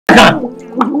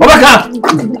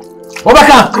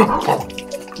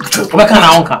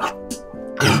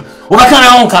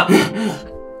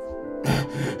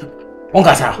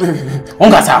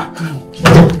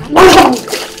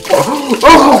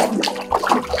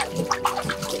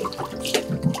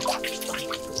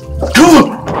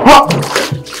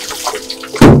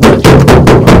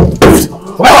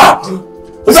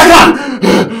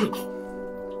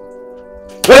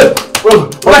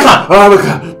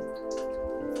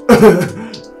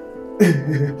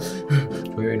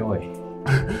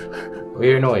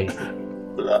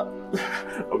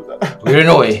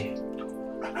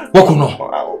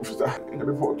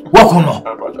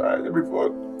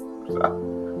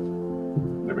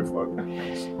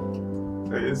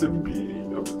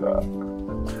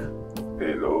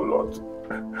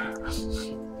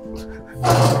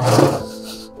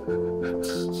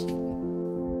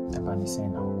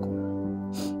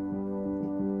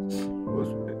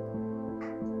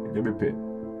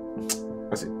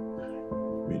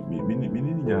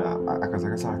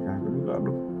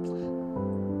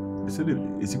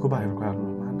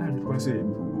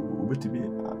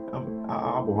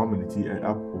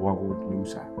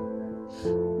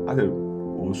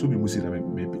also be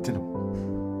Muslim, may be ten.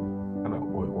 And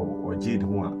or Jade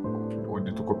who are or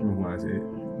the top of me who has a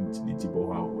Tibo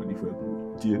or different.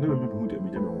 Do you never remember who they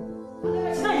made?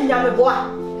 It's not in your boy.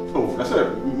 Oh, that's what I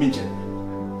mentioned.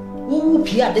 Who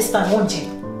Pia this time won't you?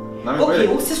 Okay,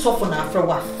 who's this off on after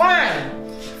what? Fine.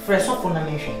 Fresh off on a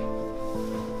mission.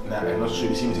 Nah, I'm not sure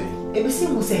you see me say. ABC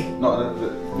will say. No,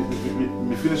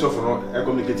 me finish off on a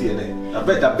communicating. I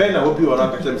bet that Ben, I hope you are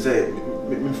not going to say,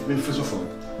 me finish off on.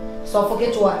 So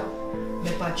forget what?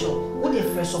 Me pacho. What the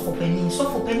fresh off for penny? So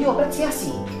for penny or better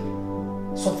see.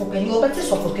 So for penny or better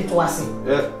so forget what say.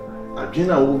 Yeah, I begin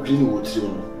a whole green wood.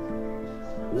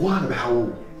 What about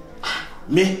how?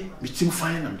 Me team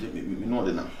fine. I'm me know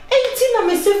the now. 18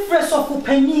 me say fresh off for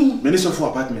penny. Minister for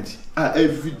apartment.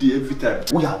 Every day, every time.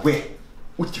 We are where?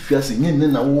 What if you are saying?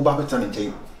 Na wo ba better than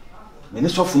time.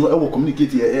 Minister for no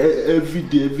communicate every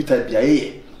day, every time.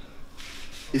 Yeah.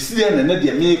 Is there any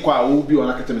idea me kwa wo bi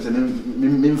ona kete me say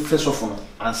me fresh off no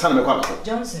ansa na me kwa ba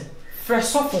Johnson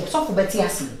fresh off so better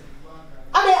see.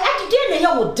 Ade adide na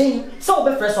ya wo den so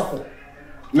be fresh off.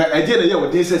 Na idea na ya wo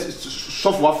den say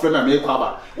so for friend na me kwa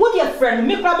ba. Wo dia friend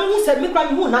me kwa be hu say me kwa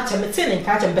me hu na che me tin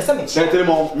nka che be say me.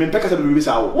 TELEMO me peka say be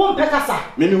sa wo. Wo peka sa.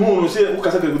 Me hu no say wo ka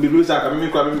say be sa ka me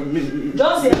kwa me.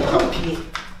 Johnson wo pie.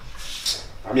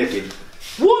 Am ya kid.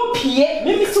 Won pie,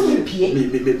 me so won pie.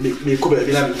 Me ko be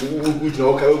na we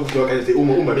no ka say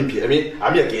me pie.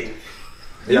 I'm a kid.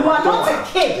 You are not a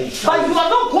kid, but you are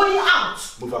not going out.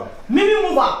 Move up. Mimi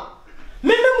move up.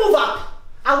 Mimi move up.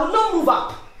 I will not move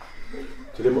up.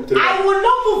 I will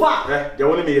not move up. Eh, you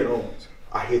want me know.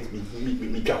 I hate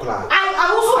me chocolate. I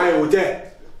also I will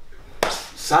there.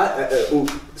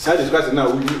 Side discussing now.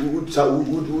 Who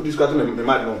discussing me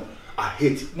mad no. I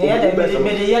hate. Me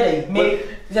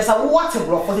there's a water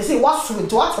block for they say what's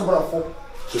with water block for.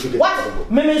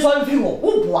 What? Me so view.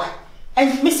 Oh boy.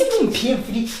 And me see him PM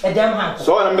free a damn hand.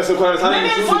 So I'm messing with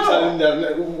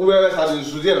where has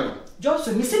Susan.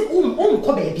 Johnson, me say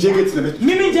come baby.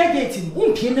 Me jacket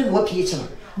PM and what PH.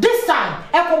 This time,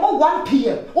 I come 1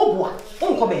 PM. Oh boy.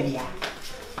 Come baby.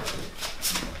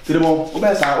 TELEMO, come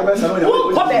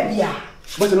baby.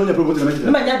 What's the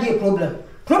problem? Man, that be a problem.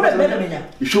 Problem,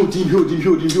 you show team,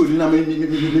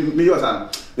 me your son.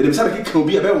 But the Sabbath can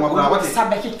be a better one. What is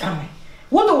Sabbath coming?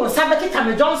 What do Sabbath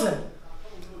coming, Johnson?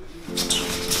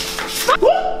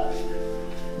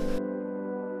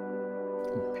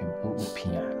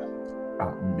 Piano.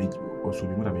 Make also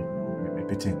be more than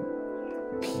petting.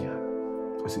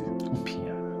 Piano. I say,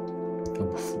 piano.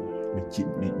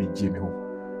 Me Jimmy home.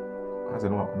 As I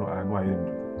know, I am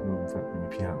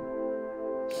piano.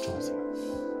 Johnson.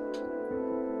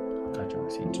 I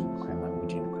just say to crime and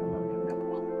would you crime and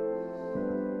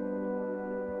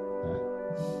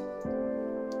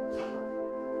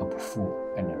a buffoon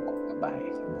and then go by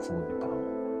before the power.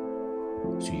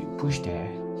 So you push there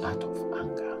out of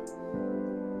anger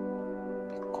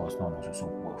because none of us are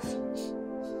worth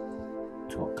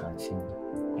to a cancer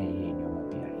and you might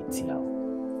be a ATUU.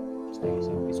 So you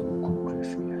say it's a good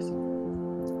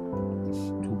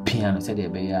to piano said they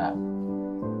be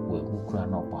who cry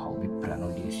not how we plan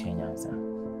on this answer.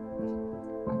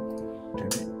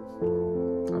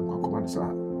 I'm going to come answer.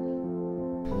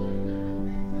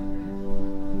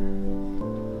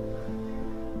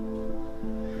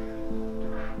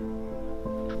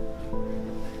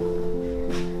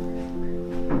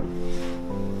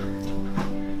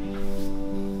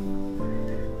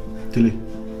 Tilly,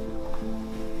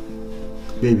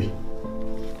 baby,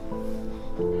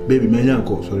 Baby, my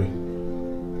uncle, sorry.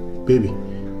 Baby.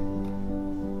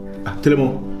 TELEMO.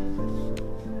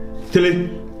 Tele.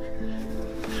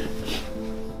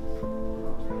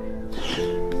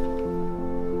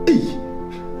 Hey.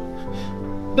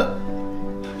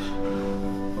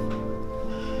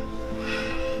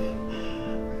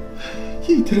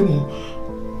 Hey, TELEMO.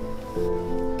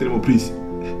 TELEMO, please.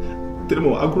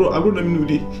 TELEMO, I grow let me know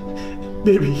the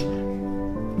baby.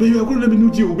 Baby, I grow let me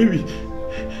know you, baby.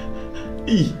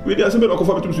 Hey, we are somebody to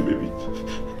fight to baby.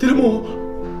 TELEMO.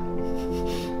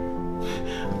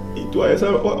 Why is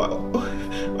that?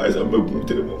 Why is that my boo?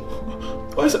 TELEMO.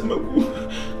 Why is that my boo?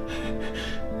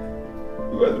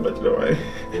 Why is that my way?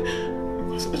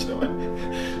 Why is that my way?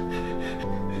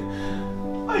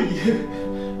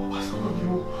 What's wrong with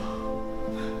you?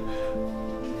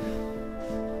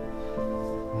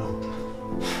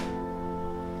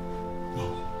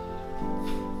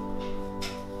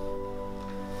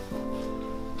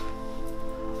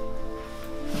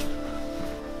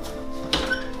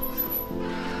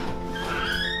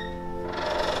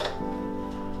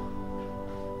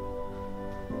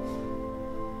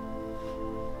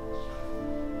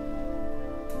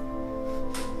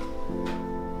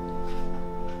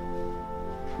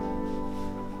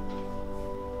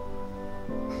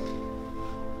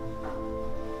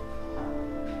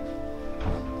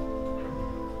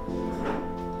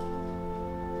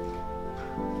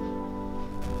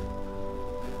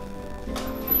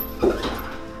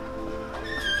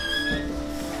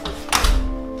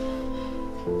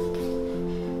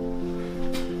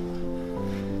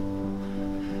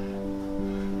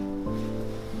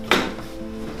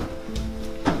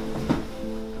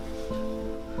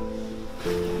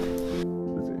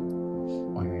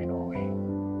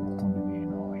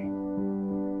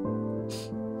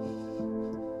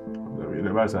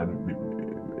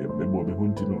 I be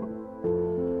hunting no.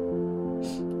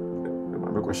 I'm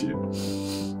not question.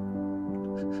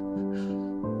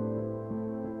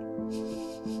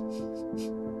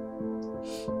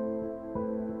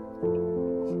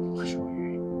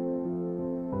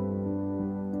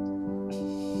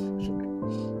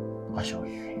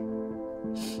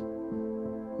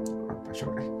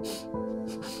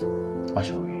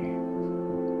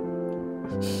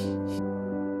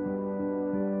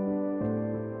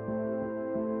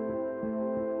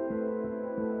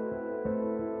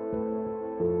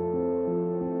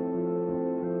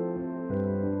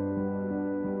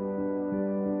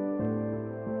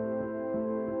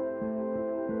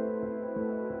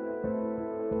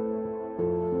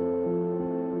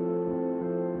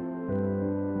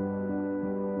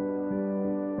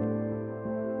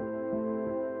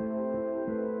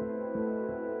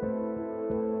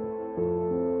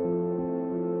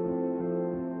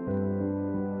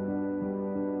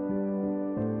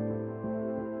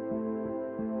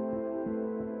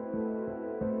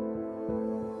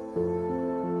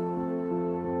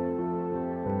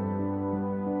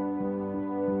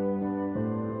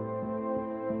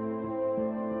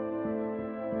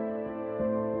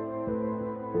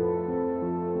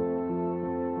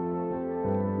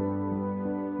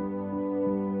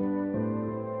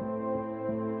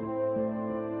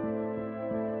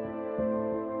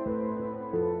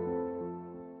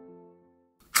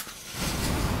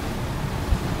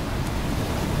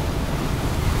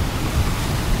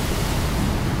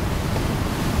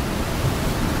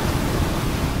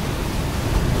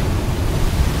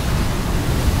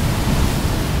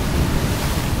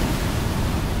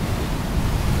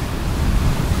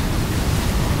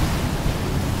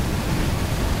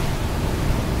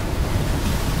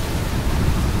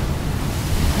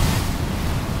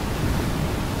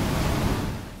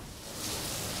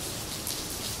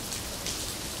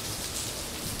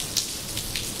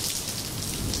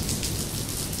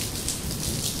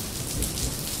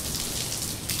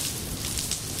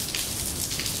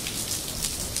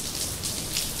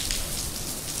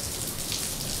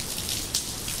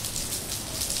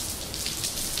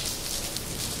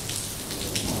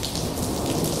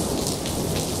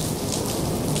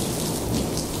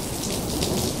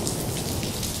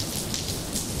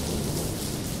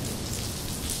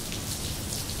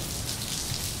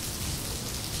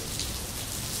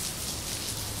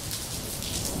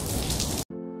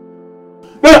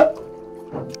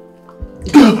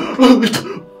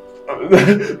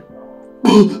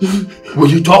 Will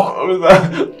you talk?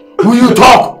 Will you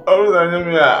talk? Will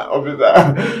you talk?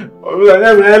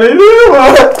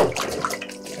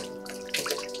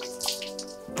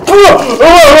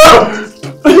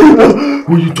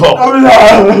 Will you talk?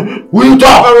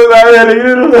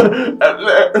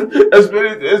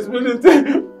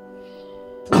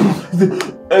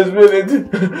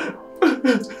 You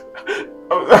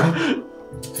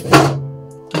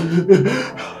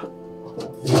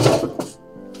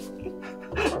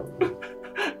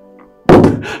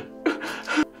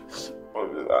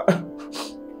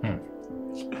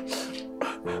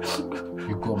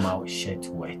got my shirt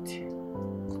wet.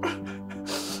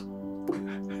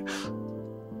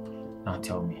 Now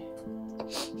tell me,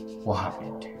 what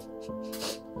happened?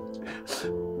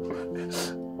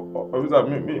 Officer,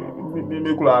 me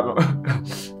kula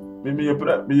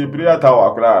me prayer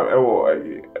tower kula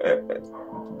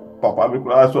papa me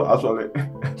kula aso le.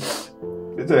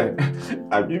 Ete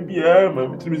abibia ma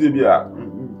mitimi ze bia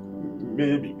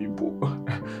me bibo.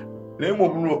 Le mo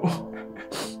bro.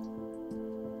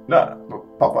 Na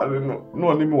papa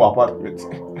no ni mi wa apartment.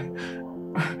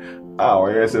 Ah, o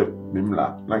yes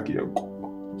bimla na kiyenko.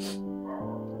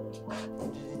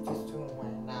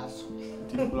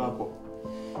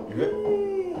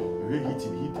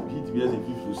 Hit be as if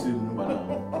you say no matter.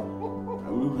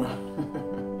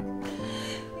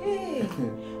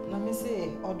 Let me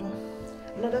say, Odo.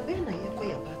 Another day na ye kwa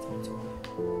apartment.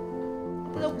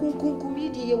 Na kunkum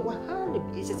yidi ye wa hand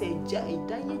be say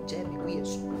dan ye jam be we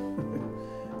so.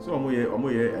 So omo ye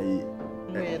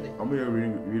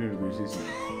really negotiation.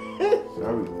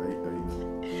 Sorry,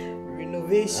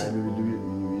 renovation.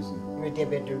 Renovation. We dey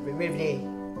better really.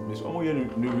 Miss omo ye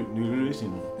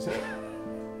renovation.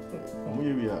 Omo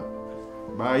ye we are.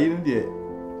 Ba ye dey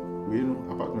we no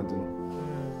apartment no.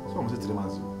 So omo say 3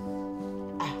 months.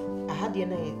 I had ye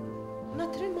na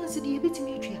 3 months dey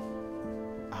betimi atwa.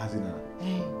 Azina.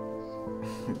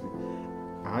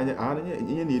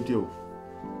 Anya ni etio.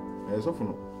 So for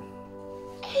no.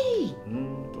 Hey.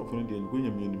 So for no dey go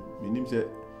nya menim say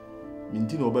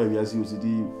minti na oba wi ase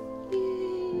osidi.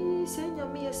 Say nya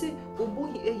me say obo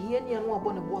ehia ni anu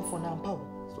abo ne boafo na ampa wo.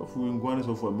 So for ngwane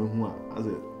so for mehu a as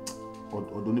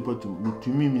odo nipa to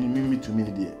me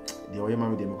dey. Dey oye ma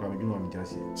me dey me kwa me dwunu am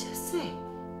jase. Just say.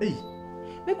 Hey.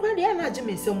 Me kwa dey na age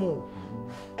me nsem o.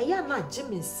 Eya na age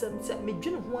me nsem say me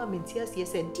dwunu ho a menti ase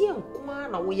say dey nko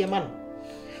na wo ye ma no.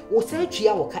 Wo say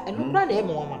twia wo ka eno kwa na e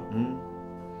me wo ma.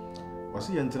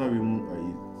 Wasi ye ntena we mu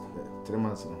 3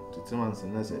 months no. 3 months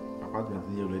na say apartment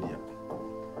ni ready ya.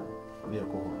 Ni e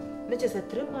ko ho. Me just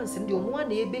 3 months ndi omo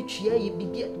na e betwia ye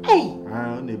bibia. Hey.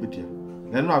 Na e betia.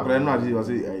 Na no akra no ade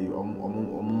wasi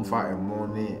omo fa emo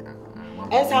ni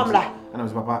Ensamla. Ana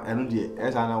mse papa eno de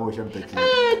esa na wo hye mtachu.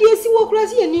 De si wo kura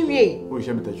si ye ni wie. Wo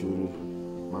hye mtachu ru.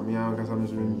 Mami an kasa no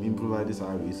so improvise this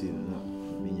service na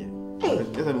minye.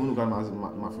 Esa me hunu kan ma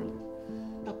fele.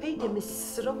 Papa de me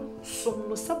sram som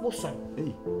no saboson.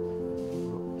 Hey.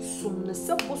 Som no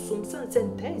saboson san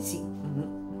sentensi.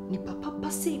 Ni papa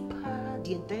passe pa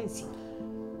de intensi.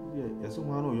 Yeah, eso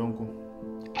mo ano yonko.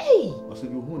 Hey. Oso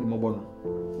gi hu ni mo bono.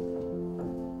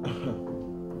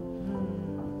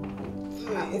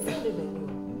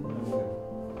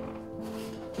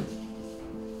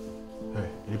 Hey,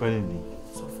 anybody need?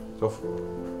 Soft.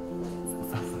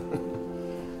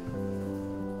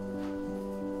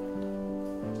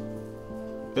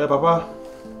 Yeah, papa.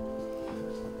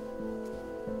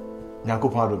 Nyako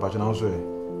pado pa chana so e.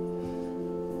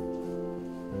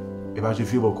 E ba je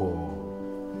fi boko.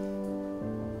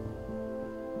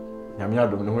 Nyame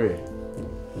adom ne ho ye.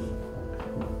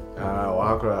 Wa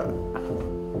akra.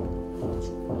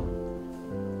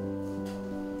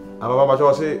 Baba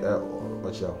cho say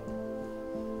watch out.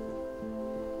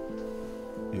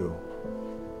 Yo.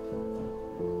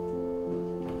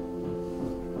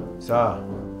 Sa.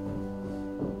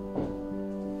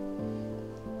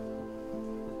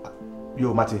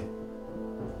 Yo Mate.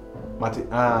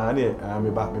 Ani me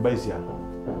ba isia.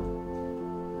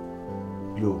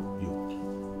 Yo.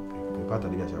 Me pata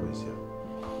dia cha ba isia.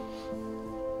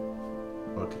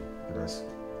 Okay, that's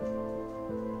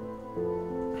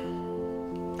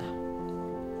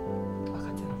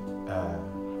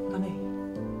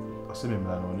Send me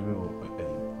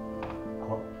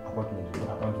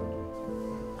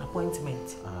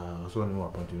appointment. So no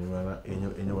appointment na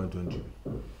enye 120.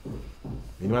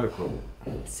 Minimum crop.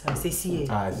 Sa see. See.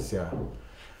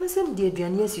 Me sem de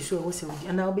aduane asiso e wo se odi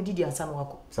ana obedi di ansa no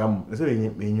wako. Sam, se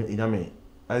enye me.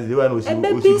 As the one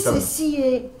osi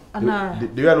see ana.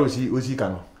 The one osi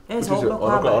kan. So ono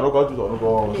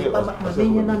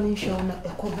benye na mention na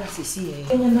ekobra see.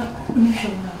 Benye na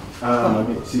mention na.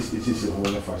 Mami, si ho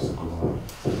na fast ko.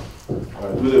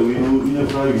 Do the we na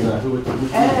try we na so we.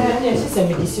 Yes, se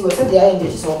me disi wo se dia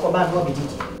ende so ko ba no obedi.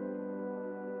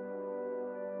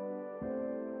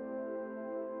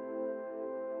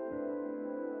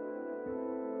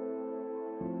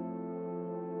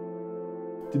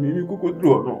 Timi koko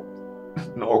dro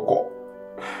no oko.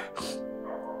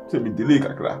 Se mi delay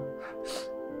kakra.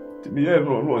 Me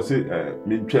no say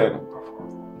me twa no.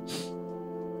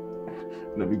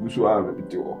 Na me gusu a me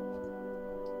bite wo.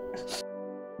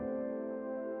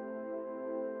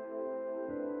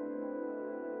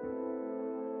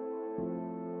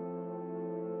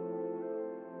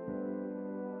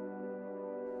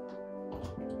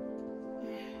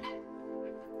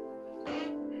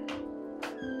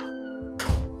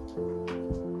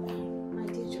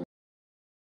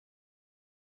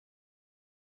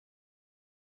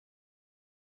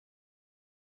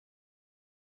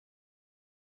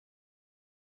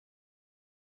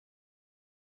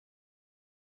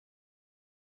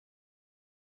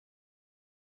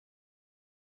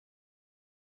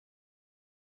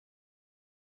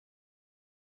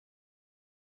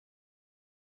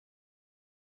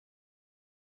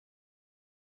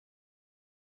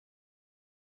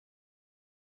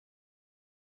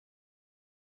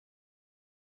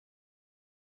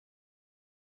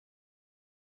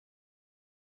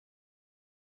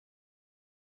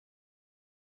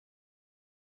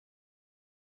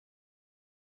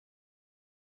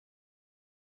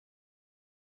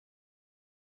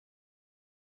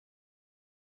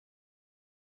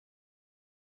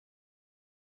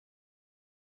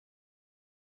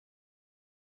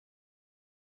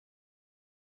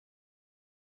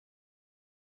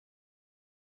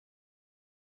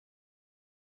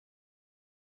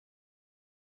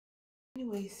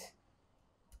 Anyways,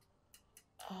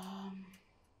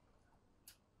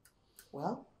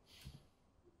 well.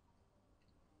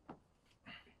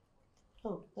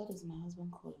 Oh, that is my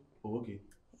husband calling. Oh, okay.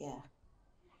 Yeah.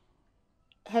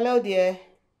 Hello, dear. Hey,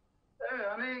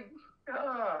 honey.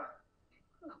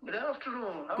 Good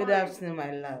afternoon. How Good are you? afternoon,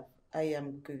 my love. I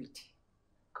am good.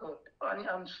 Good. Honey,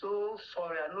 I'm so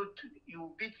sorry. I know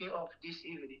you beat me up this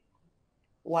evening.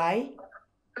 Why?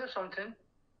 Prepare something.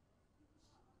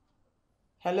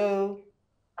 Hello.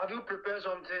 Have you prepared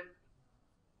something?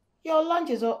 Your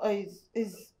lunch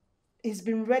is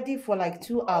been ready for like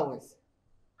 2 hours.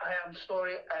 I am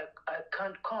sorry. I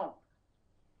can't come.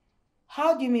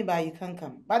 How do you mean by you can't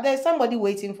come? But there's somebody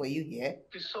waiting for you here.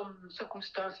 To some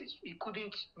circumstances, we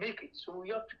couldn't make it. So we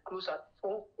have to close at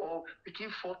 4 or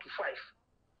between 4 to 5.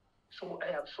 So I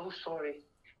am so sorry.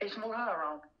 Is Mora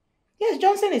around? Yes,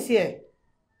 Johnson is here.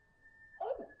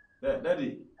 Oh,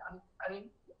 Daddy. Annie.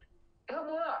 Yeah,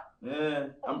 Mora. Yeah.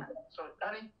 Oh, sorry.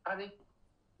 Annie,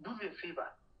 do me a favor.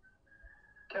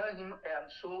 Tell him I am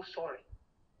so sorry.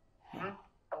 I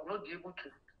will not be able to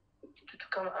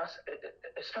come as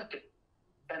expected.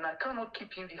 And I cannot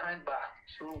keep him behind bar.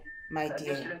 So My just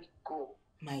dear. let it go.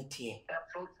 My dear. I'm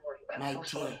so sorry. My I'm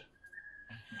so dear. sorry.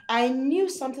 I knew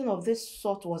something of this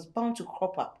sort was bound to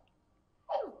crop up.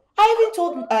 Oh, I even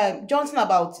told Johnson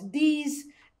about these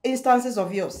instances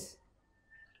of yours.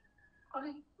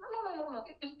 honey, no.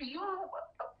 It's beyond.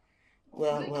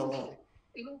 Well.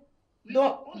 You know, we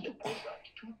Don't- supposed to close at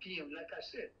 2 p.m. like I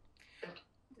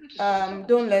said.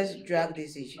 Don't let's drag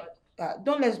this issue.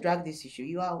 Don't let's drag this issue.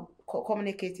 You are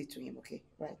communicate it to him, okay?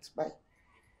 Right. Bye.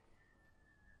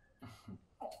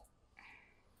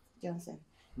 Johnson.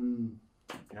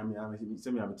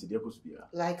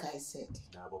 Like I said.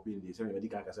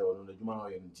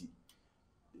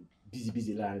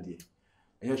 Busy land there.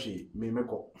 And she may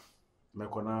make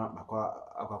na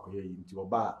akwa yi nti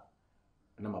oba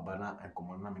na mabana and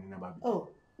common na me na ba bi. Oh,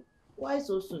 why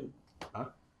so soon? Huh?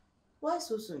 Why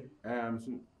so soon?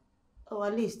 Soon. Oh,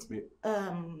 at least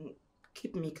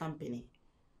keep me company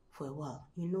for a while.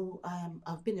 You know,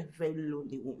 I've been a very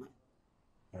lonely woman.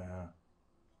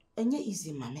 And yet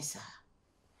easy, Mamesa.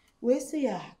 We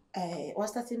say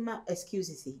what's that in my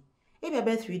excuses? Maybe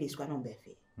about 3 days, one on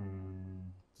birthday.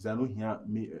 I know here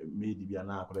made be an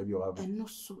And not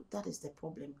so, that is the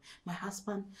problem. My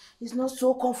husband is not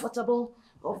so comfortable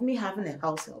of me having a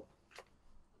house help.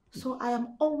 So I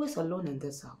am always alone in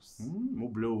this house. Mo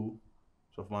blow.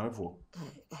 So for my for.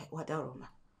 What Roma?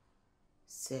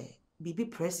 Say, be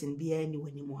pressing be anywhere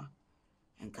anymore.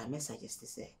 And can messages to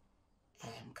say,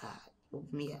 ka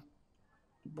me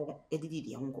bon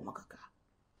edidi yango makaka.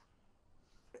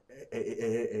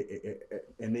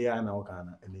 Enya na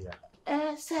okana enya.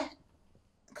 Sir,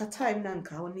 ka time na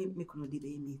nka oni me kuno di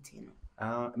be meeting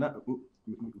no. Na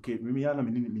okay, me ya na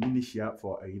me share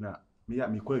for ayina. Me ya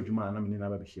me kwa adwuma na me na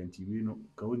ba be share nti we no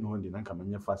ka woni ho de na nka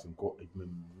manya fast nko adwuma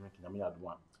me kinya me ya do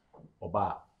a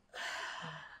oba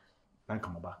na nka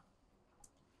maba.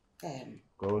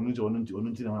 Ko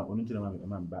onunti na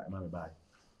ma ba.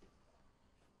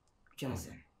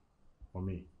 Johnson.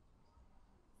 Mommy.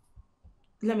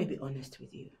 Let me be honest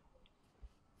with you.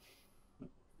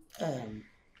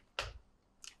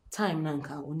 Time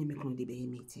nanka only make no be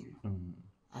meeting.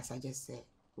 As I just said,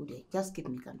 Just keep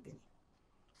me company.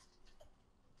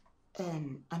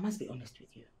 I must be honest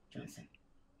with you, Johnson.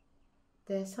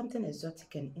 There's something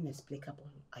exotic and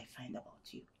inexplicable I find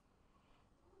about you.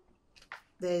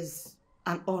 There's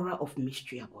an aura of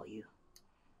mystery about you.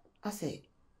 I say,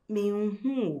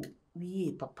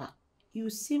 Papa, you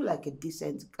seem like a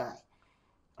decent guy.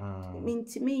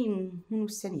 To me, who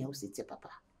send you city, Papa.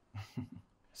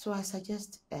 So I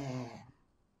suggest,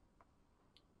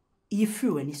 if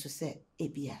you need to say,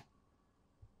 Ebia,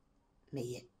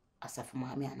 may as a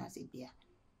family and as Ebia,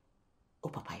 oh,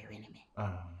 Papa, your enemy.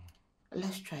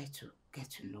 Let's try to get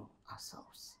to know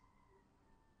ourselves.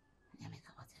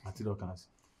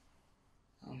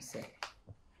 I'm say,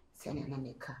 Senna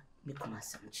Meka, Mikoma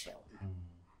some shell.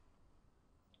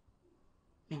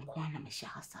 Menkwana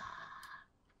Meshasa.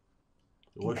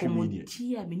 What you mean?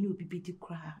 Tia, me new baby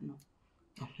cry, no.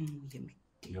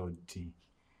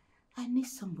 I need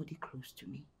somebody close to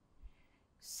me.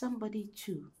 Somebody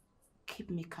to keep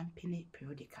me company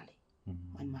periodically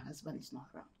when my husband is not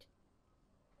around.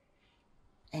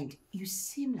 And you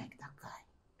seem like that guy.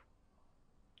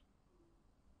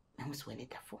 I was well at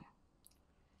that phone.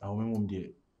 Our mum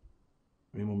dear.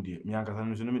 Me uncle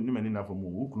many enough for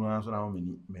more. Who can answer how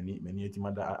many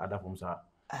other forms are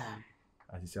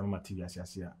as is some materials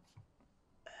as here.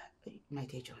 My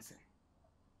dear Johnson,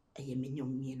 I am in your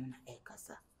mean on a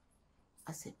casa.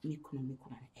 I said, me couldn't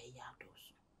a yard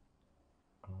also.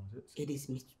 It is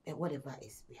me, whatever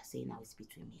is we are saying now is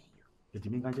between me and you. It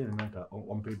means I didn't like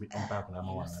on paper and back on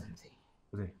our something.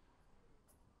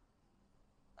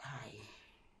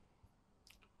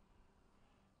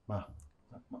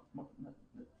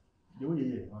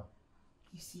 You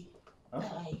see, I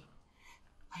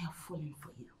have fallen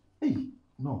for you. Hey,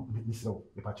 no, Miss Low,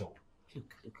 the pacho.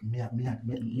 Look.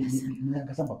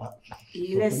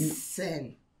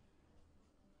 Listen.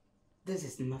 This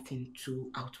is nothing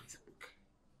too out of the book.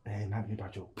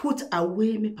 Put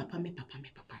away me papa.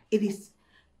 It is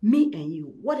me and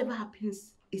you. Whatever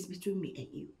happens is between me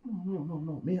and you.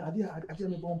 No. Me, I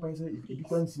didn't born by if you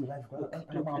can't see life.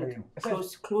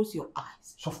 Close your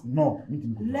eyes. Soft, no.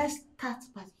 Let's start,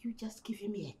 but you just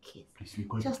giving me a kiss. Please, we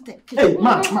go. Just a kiss. Hey,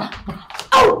 ma.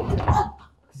 Oh!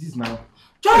 This is now.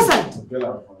 Johnson!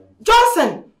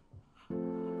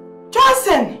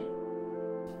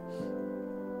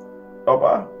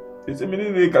 Papa, it's a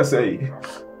minute they can say.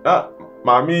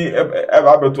 Mammy,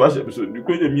 ever to us episode. You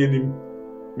couldn't mean him.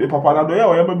 Me papa na do ya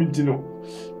o ya ma mi ntino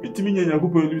mitimi nya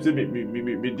nyankopon ni se me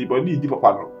di boni di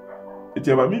papa no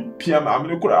eti ba mi pia ma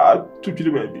amene kura to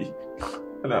twiri ba bi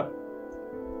na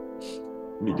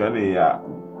mi jane ya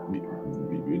mi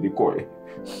di koe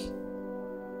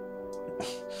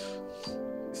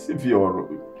se fioro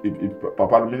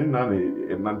papa no me na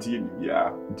e nanti bi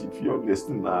ya di fioro next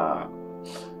na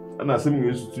ana se mi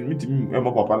yesu tu mitimi e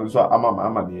mo papa no so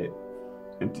ama de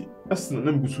enti asna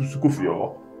na mi gusu ko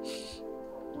fioro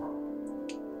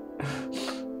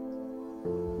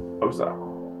Obsa.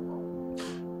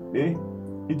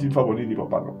 Iti fa boni ni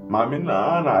papa no. Mama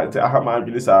na te aha ma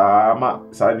adwene sa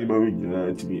ni ba wi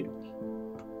nyina timi.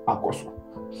 Akoso.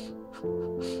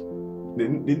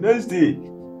 The next day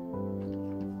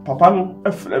papa no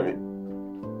afre me.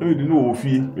 E di no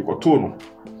ofie me ko to no.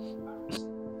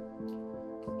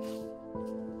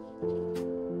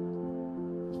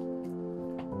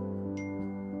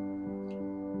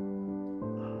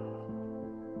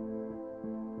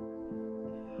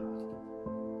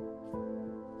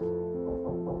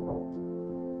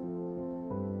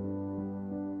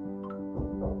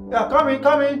 Yeah, come in.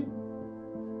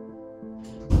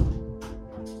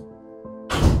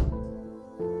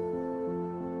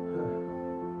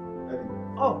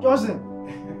 Oh, Johnson.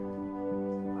 Hey,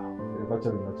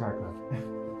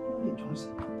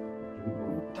 Johnson.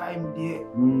 Time there.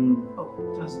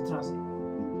 Oh,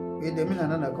 Johnson. Wait a minute,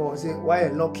 Nana go say, why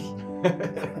lucky?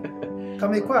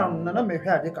 Come in, Kwan, Nana may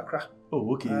have a crack.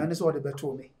 Oh, okay. And it's what they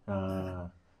told me.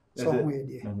 So, we're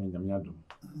there.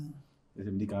 There's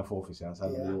a big office and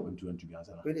some into to be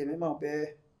answered. Wait a minute, more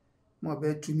bear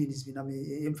 2 minutes.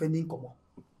 I'm finding come on.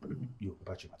 You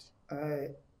patch it.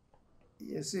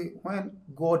 You see, when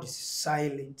God is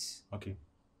silent, okay,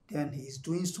 then He is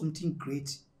doing something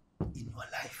great in your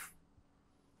life.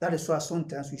 That is why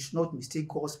sometimes we should not mistake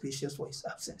God's patience for His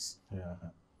absence. Yeah.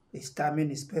 His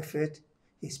timing is perfect,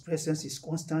 His presence is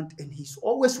constant, and He's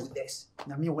always with us.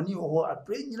 I mean, when you are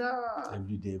praying,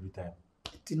 every day, every time.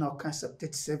 In our cancer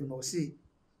 37 or say,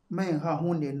 man, how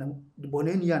one and the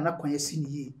Bonania not quite seen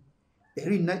ye.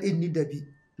 There is not any debby,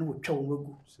 no chow will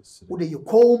go. Would you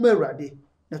call me ready?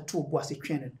 Not two was a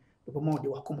training, the more they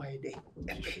were come my day.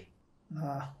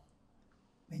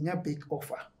 Many big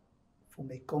offer for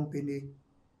my company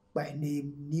by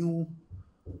name New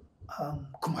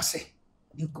Kumasi.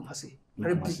 New Kumasi.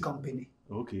 Very big company.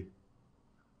 Okay.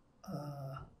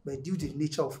 But due to the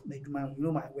nature of my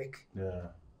work,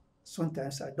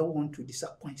 sometimes I don't want to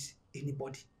disappoint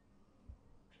anybody.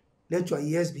 Let your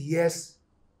yes be yes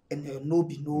and your no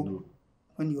be no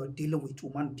when you are dealing with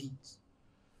human beings.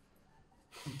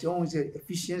 And John said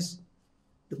Ephesians,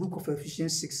 the book of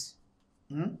Ephesians 6,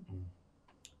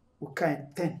 okay,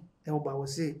 10, the Bible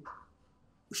say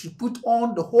we should put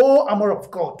on the whole armor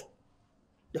of God.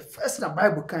 The first in the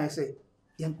Bible can say,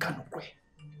 "Yen cannot cry."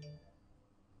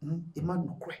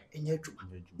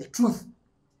 The truth.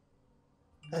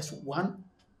 That's 1,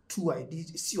 2. I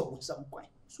did see on some point,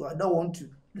 so I don't want to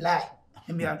lie.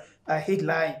 I mean, I hate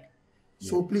lying.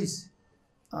 So please,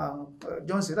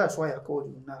 John said that's why I called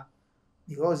you now,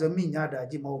 because I mean that I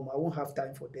won't have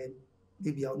time for them.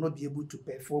 Maybe I'll not be able to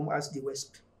perform as they were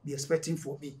be expecting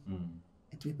for me.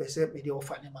 And to be perceived, maybe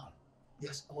offer them out.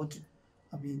 Yes, I want to.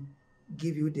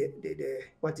 Give you the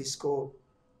what is called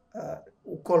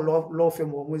we call law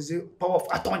firm or power of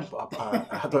attorney.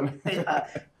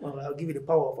 Well, I'll give you the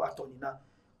power of attorney now.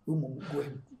 We will go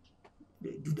and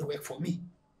do the work for me.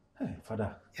 Hey,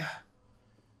 Father. Yeah.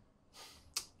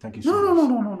 Thank you so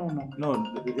much. No.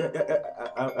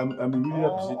 I'm really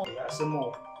upset. Yeah, some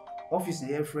more. Office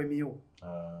here from you.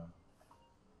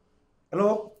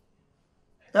 Hello?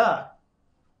 Yeah.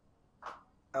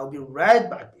 I'll be right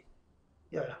back.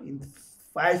 Yeah, in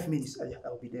 5 minutes,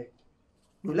 I'll be there.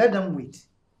 You let them wait.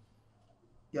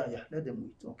 Yeah, let them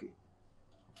wait. Okay.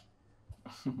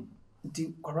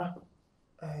 Kora,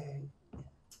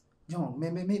 John,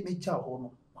 me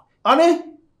chow.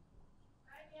 Annie,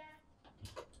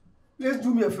 please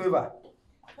do me a favor.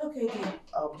 Okay.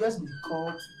 I'll just be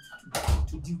called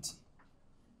to duty.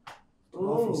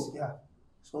 Office, yeah.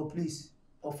 So please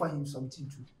offer him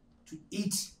something to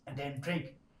eat and then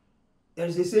drink. There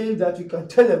is a saying that you can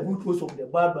tell a good host from the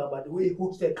bad man by the way he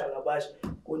hosts a calabash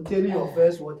containing your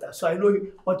first water. So I know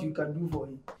what you can do for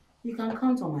him. You can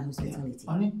count on my hospitality.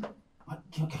 Honey?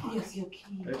 Yes, okay.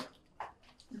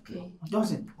 Okay.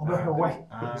 Johnson, why?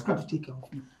 It's going to take care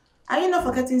of you. Are you not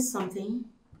forgetting something?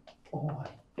 Oh, why?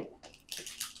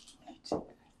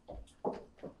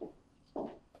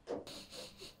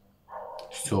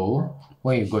 So,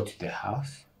 when you got to the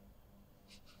house,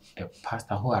 the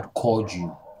pastor who had called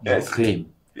you, who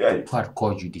had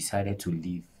called you, decided to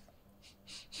leave.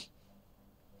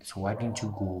 So why didn't you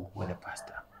go with the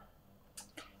pastor?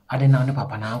 I didn't know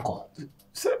papa and uncle.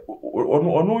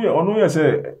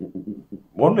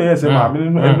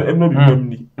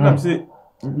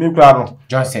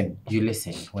 Johnson, you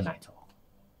listen when I talk.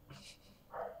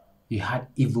 You had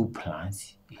evil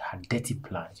plans, you had dirty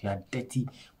plans, you had dirty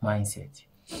mindset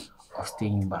of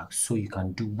staying back so you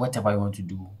can do whatever you want to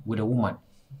do with a woman.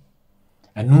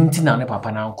 And nothing na papa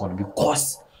na uncle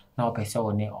because now person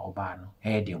one oba no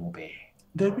e dey mu be.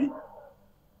 Debbie,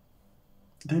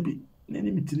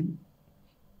 nene mitrim.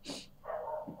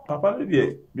 Papa le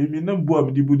dey me na mbu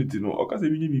am di buniti no. O ka se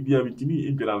bi ni bibia mitimi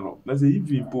impela no. Na se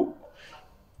if po.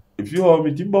 If you are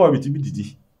mitimba wa mitimi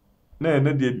didi. Na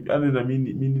dey ane na mi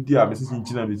di am se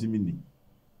nchina mitimi ni.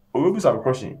 O we bu sa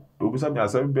question. O bu sa mi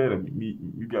asem be na mi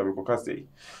bia be ko ka say.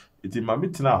 Iti ma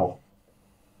mitina ho.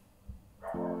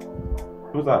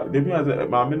 So that the me as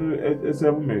my men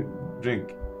seven me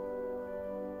drink.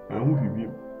 And who be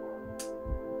you?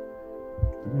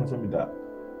 Me as me that.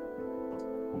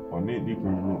 On it, you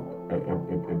know a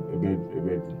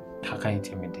bed. How can you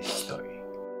tell me this story?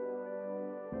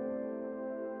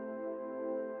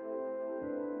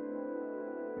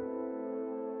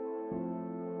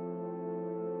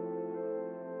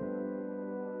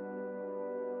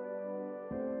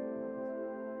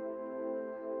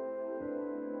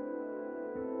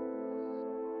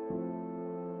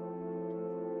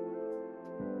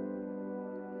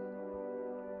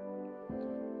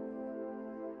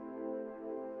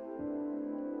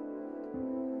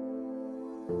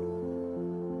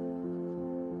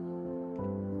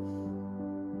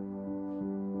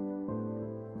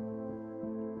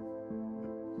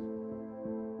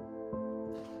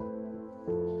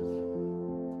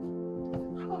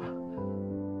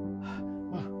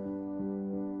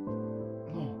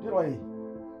 Why?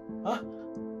 Huh?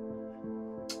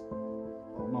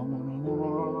 Oh,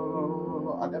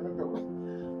 no. I never go.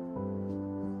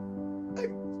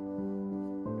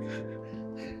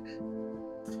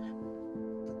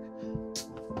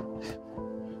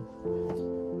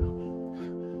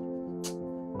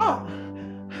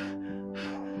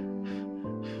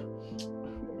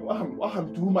 I have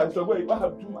too much. I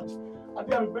have too much. I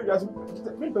think I'm very as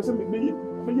me person me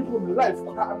from life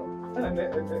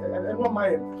and one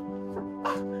mind.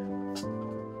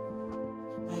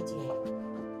 dear.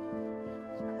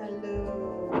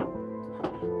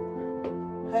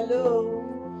 Hello.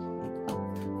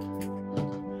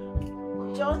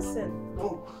 Johnson.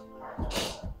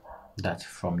 That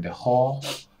from the hall,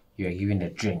 you are given a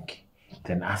drink.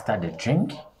 Then after the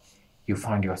drink, you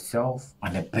find yourself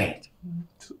on the bed.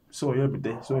 So every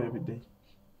day.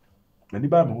 When you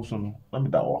buy me who's on, let me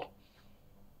that walk.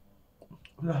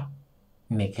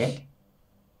 Naked?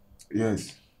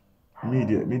 Yes. Me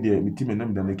team and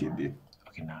them the naked day.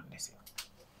 Okay, now listen.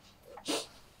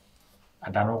 I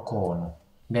don't know call.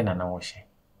 Then I know what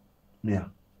Yeah.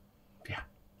 Yeah.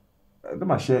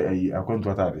 Them share a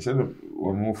contract. They said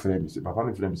one more frame. Papa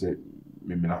no frame say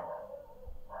me na.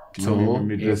 So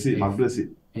me dress it, my dress it.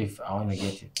 if I want to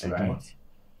get it right,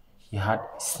 you had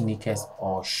sneakers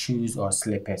or shoes or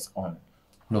slippers on.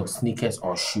 No, sneakers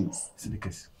or shoes.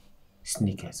 Sneakers.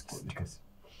 Sneakers. Good. Sneakers.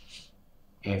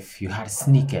 If you had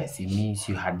sneakers, it means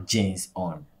you had jeans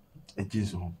on. A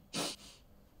jeans on.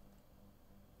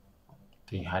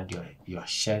 Then you had your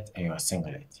shirt and your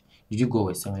singlet. Did you go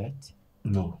with singlet?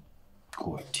 No.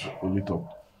 Good. Only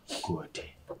top. Good.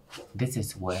 This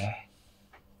is where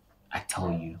I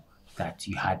tell you that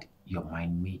you had your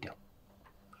mind made up.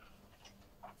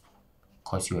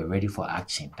 Because you were ready for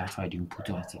action. That's why I didn't put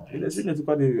on singlet. The singlet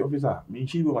to the officer. Me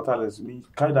she go matters. Me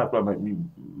kind of club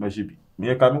me she be.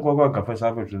 Me come go cafe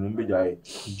service no be jai.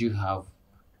 Did you have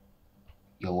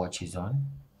your watches on?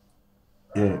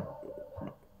 Yeah.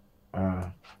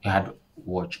 You had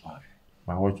watch on.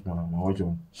 My watch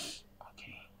on.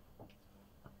 Okay.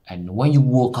 And when you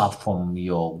woke up from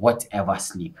your whatever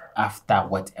sleep, after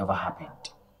whatever happened,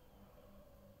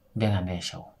 then an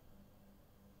show.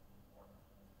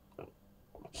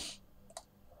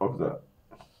 Officer.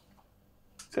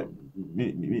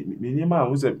 Me man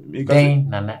who said me Then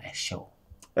Nana a show.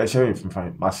 I share if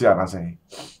fine. Marcia na say.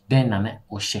 Then Nana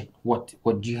Oshe. What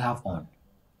do you have on?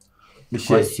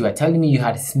 Michelle. Because you were telling me you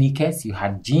had sneakers, you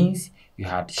had jeans, you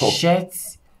had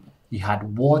shirts, you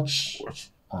had watch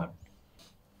on.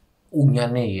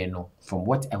 Unyane yeno from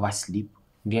whatever sleep,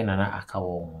 then Nana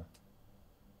akawo.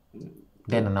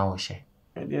 Then Nana Oshe.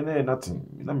 And then nothing.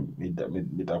 Me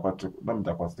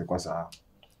that kwasa.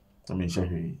 I mean share.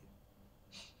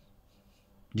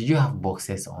 Did you have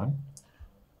boxers on?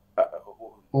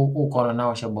 O kono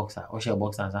na Oshe boxer. Oshe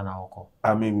boxer and sana oko.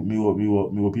 I mean me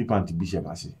wo people anti bishop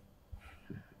asi.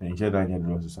 And share that yan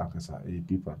loss sakasa e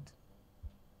people.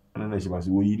 And then she was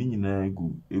wo yini nyina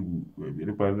egu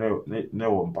repa na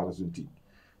wo mpara so ti.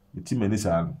 The team any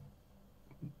sa no.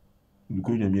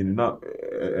 Nko nya mi na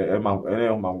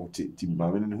ma wo ti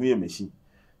ma me no hu ye machine.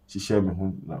 She share me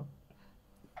hu na.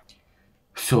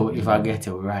 So if I get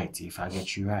you right,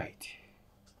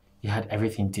 you had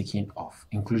everything taken off,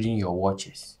 including your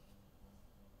watches.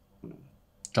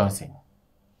 Johnson,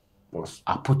 Boss.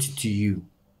 I put it to you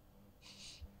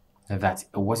that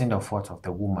it wasn't the fault of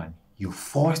the woman. You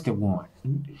forced the woman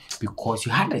because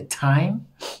you had the time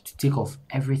to take off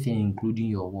everything, including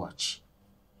your watch.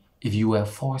 If you were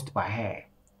forced by her,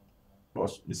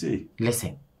 Boss, me say.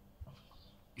 listen,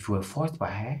 if you were forced by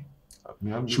her,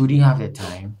 she wouldn't have the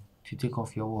time to take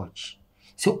off your watch.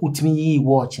 So utmi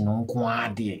watch no nko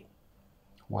ade.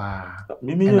 Wow.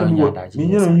 Me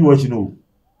you watch no.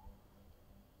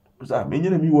 Sir,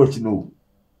 me watch no.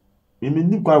 Me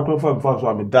ni kwa from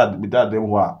so my dad dem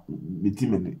ho a me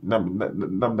team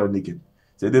nam naked.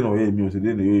 Say they no hear me, say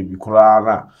they no hear me kura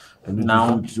na.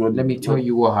 Now, let me tell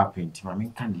you what happened.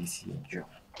 Mami can this here.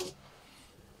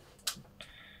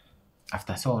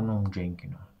 After so long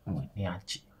drinking, when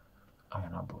niachi, I'm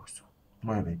an abuso.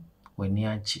 When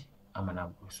niachi, I'm an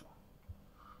abuso.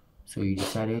 So you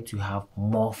decided to have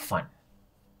more fun.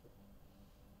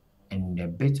 And in the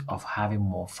bit of having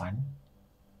more fun,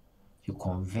 you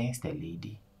convinced the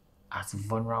lady, as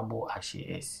vulnerable as she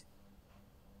is,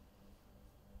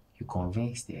 you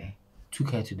convinced her,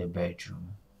 took her to the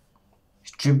bedroom,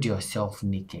 stripped yourself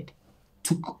naked,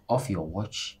 took off your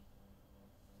watch,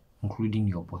 including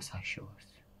your boxer shorts.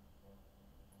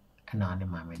 And now the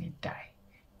man die.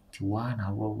 To one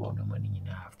hour no money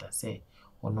after say,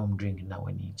 or no drink now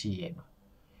when you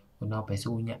no. Now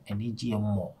person energy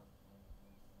more.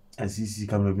 As you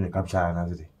come up in a capture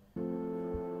another day.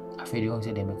 I feel you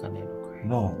say they make an error.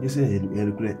 No, you say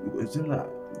it's not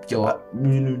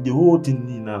the whole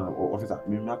thing now, officer.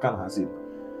 Me can has it.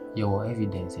 Your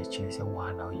evidence is just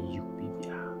one now you baby.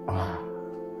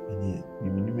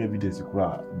 Me evidence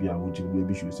be a want to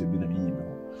baby should say be na me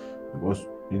because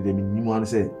the minimum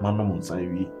say man no mon say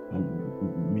we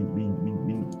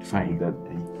me fine that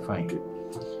fine. Okay.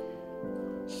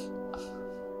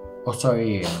 Oh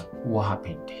sorry, what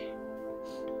happened?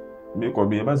 Me ko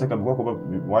be ba say kan ko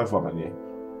wife am there.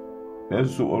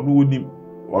 Nanso ɔno wonim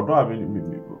ɔdɔ a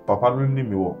papa no ne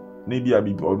me wɔ na bi a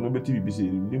bibi ɔno bɛti bibi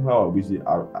sɛ nim ha obi sɛ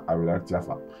awelate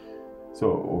afa so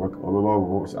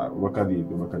ɔbɛka de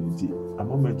ɔbɛka de ti a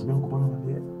moment me nkɔbɔ no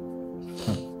deɛ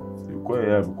kɔ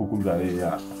yɛ kokuru dare yɛ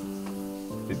a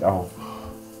ɛda hɔ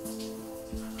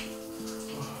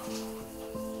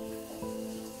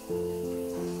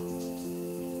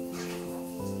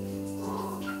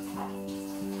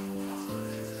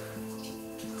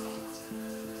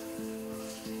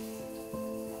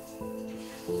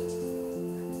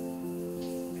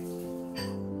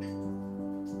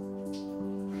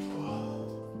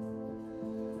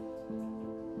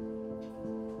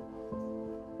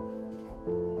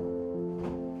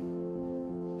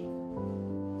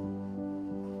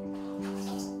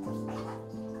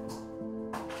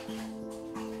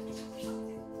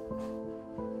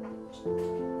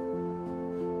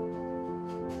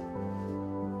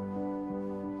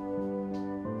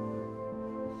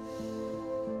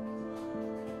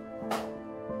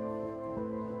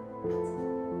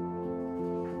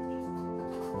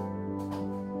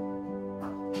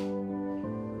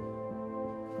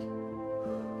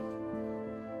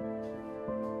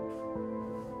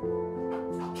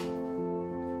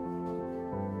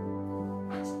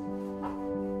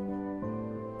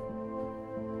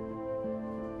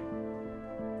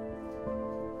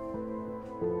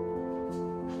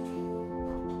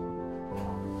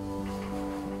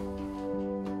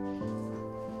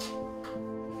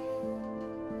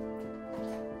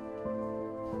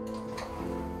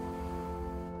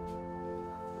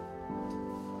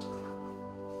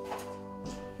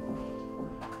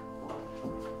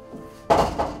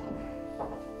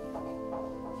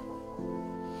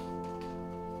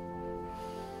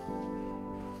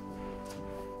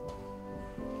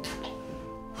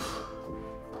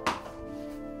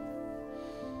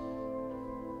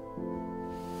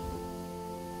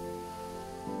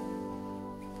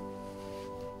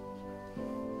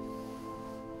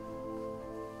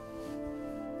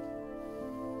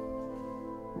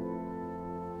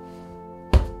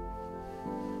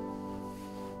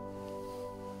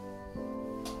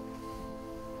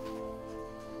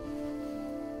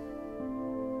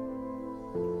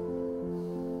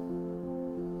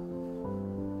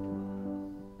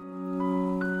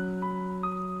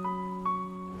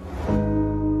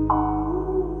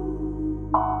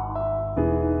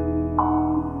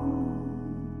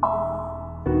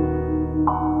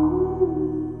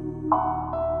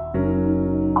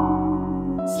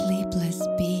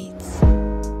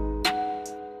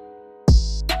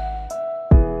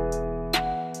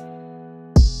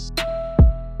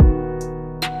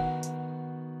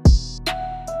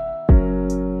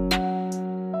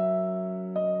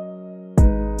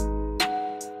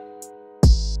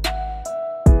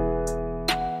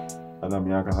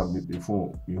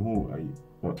before you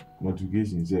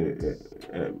notification say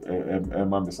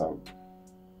man be sound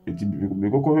it me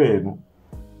go here no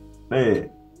na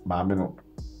maame no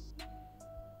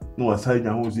no aside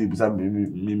nya ho say bisa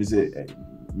me say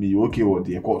me okay what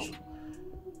the course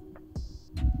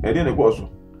e dey the course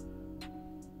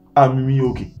me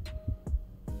okay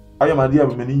ayo ma dia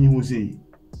me ni hu say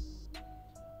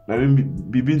na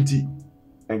bibinti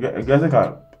e ga se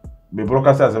ka me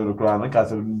broadcast as the crown and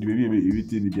cast the baby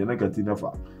everything the na katina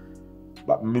fa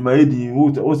but me ma edi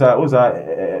oza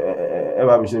e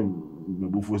ba be she me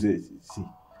bufo say si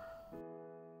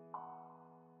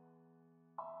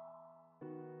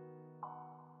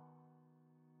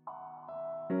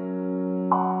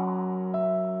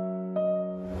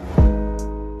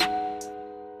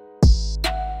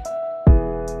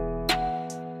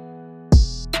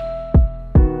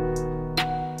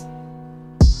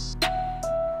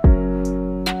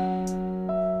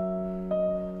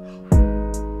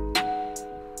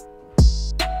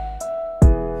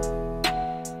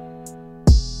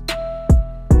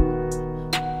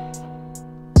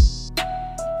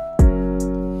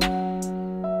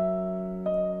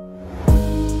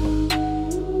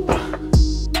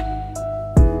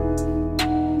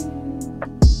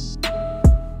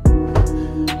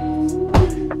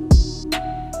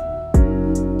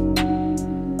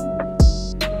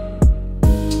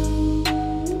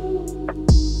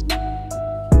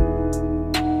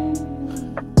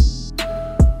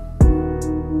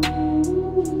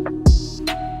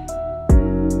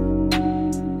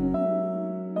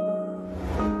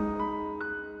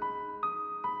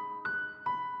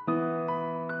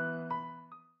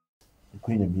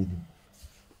kwenya midi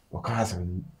wakaza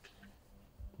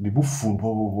me bufu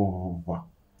bo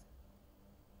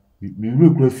me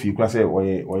rekura fi kwa say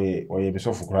oye me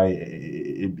sofu kra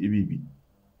e bibi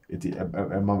eti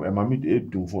mami e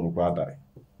dum fo no kwa dai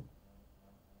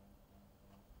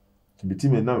be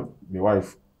team now my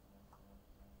wife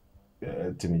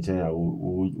to me chair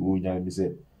who me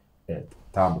say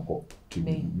time go to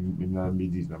me na me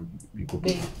this na me go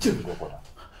Babe.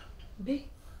 Babe.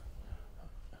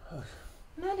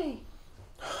 Nani?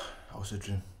 I was a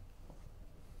dream.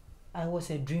 I was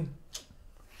a dream.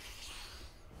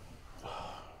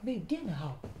 Babe, dinner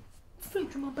how? Free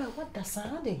dream about what the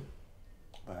Sunday?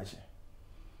 Baje.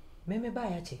 Meme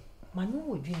bayache. Manu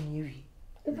wo dream yiri.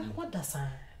 Uba what the sun?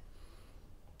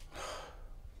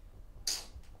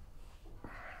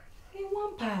 Hey,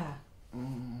 one pa.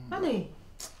 Nani?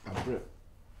 Abre.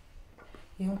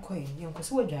 Young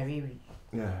so what jarry.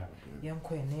 Yeah. Young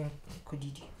coin name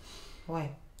Kodidi. Why?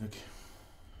 Okay.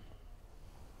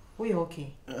 We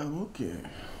okay? I'm okay.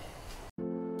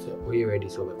 So, are you ready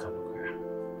so we can look here?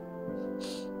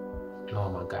 No,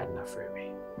 my God, not for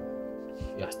me.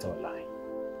 You're still lying.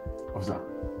 What's that?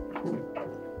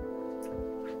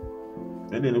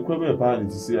 And then the question about it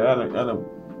is say I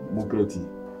moketi.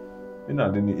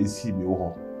 Ina den esi mi wo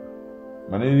ho.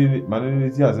 Manene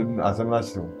ti asem na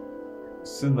chiro.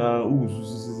 Sina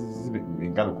ugusu me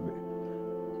ngalo ko.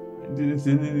 Ndi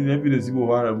se ni evidence go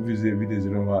wara mu fi evidence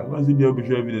no ma. Ma se bi obi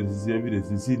evidence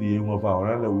si ni enwo fa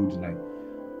ora na wo deny.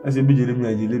 Ase bi jele mi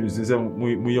ajele mi se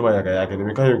mu yema yaka de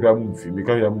me ka yo gra mu fi me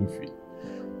ka ya mu fi.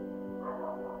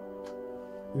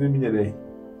 Ni mi nyele.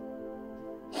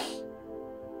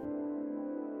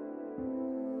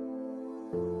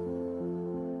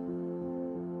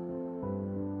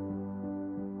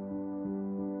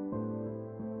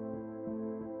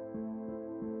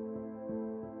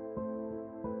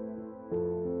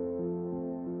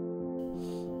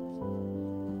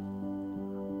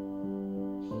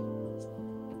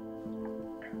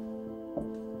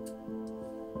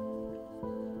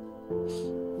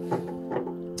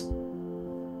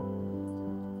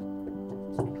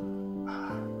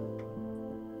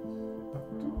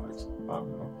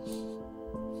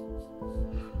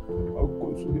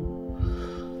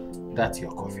 That's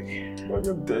your coffee. You're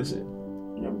dancing.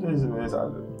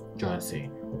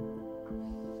 Johnson.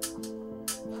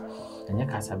 And you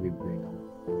can't be brain.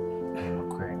 I'm a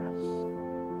crying.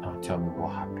 Now tell me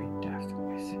what happened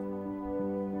afterwards.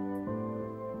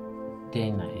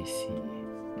 Then I see.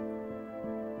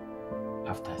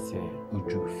 After saying,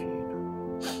 would you feel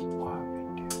what happened?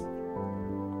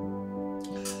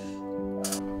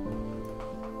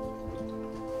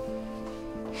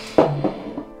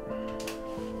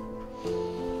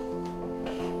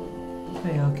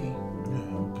 Are you okay?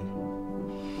 Yeah, okay.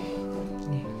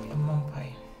 Yeah, your mom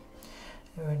pie.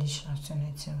 I already shall turn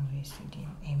it in ways with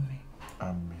him. Amen.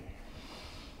 Amen.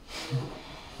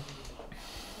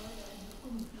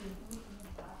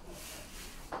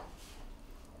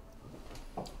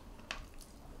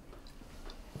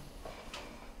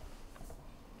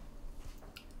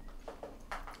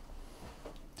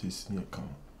 This near come.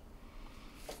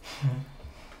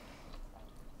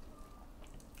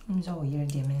 I'm so weird,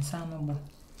 dear man.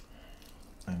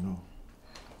 I know.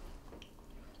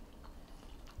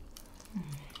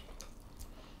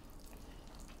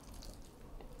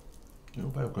 You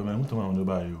buy a comment, what am I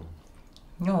buy you?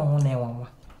 No, no,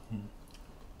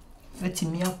 Fetty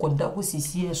me a could that was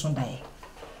his years on die.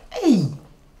 Hey!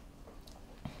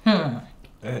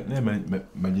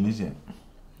 Imagination.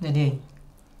 The day.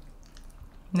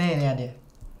 Nay, there.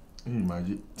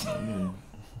 Imagine.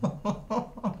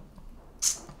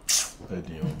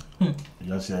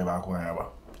 Just say about whatever.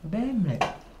 Baby,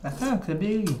 I can't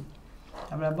baby.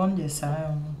 I will bomb the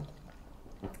sound.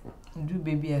 Do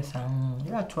baby a sound.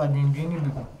 You are too and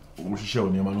dreaming. We shall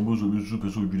near my nose will be super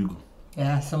so beautiful.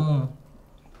 Yeah, some more.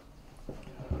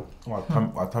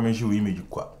 What time is your image?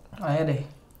 I had it.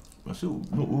 So,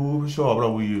 no, sure,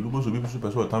 but we lose a bit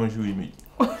super so time is your image.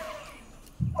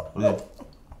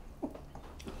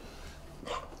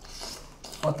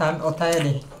 What time or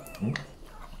tired?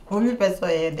 Only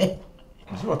persuaded.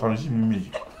 See what time is your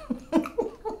image?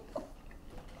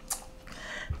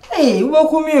 Hey,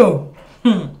 welcome you.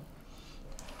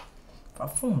 I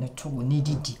found the trouble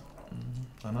needed.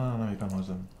 No, you can't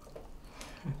answer.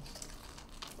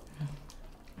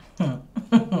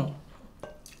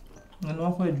 And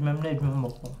what would remember?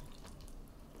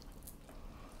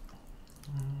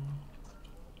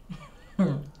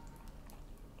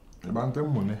 The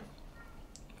bantam money.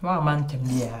 One mantem,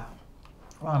 dear.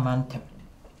 One mantem.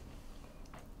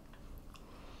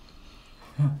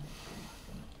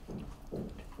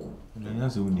 Then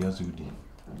that's the only answer you did.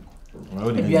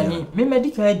 Me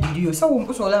medical did you so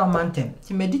won't so let a mantem.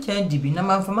 See medical dibby, no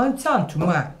man for my son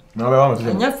tomorrow. No, I want to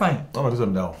And you're fine. I want to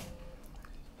some down.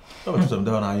 I want to some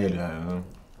down. I hear.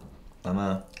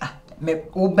 Me,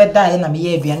 oh, better, and I'm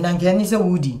here, and then can is a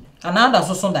woody. Another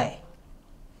so die.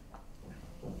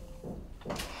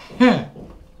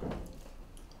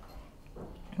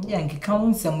 Yeah,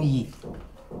 count some ye.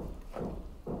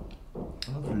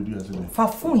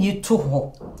 For you to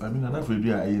ho. I mean, enough with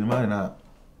you in my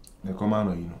the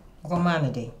commander, you know.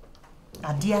 Command day.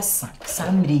 A dear son,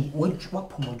 somebody, what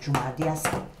promote you, my dear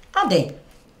son? Are they?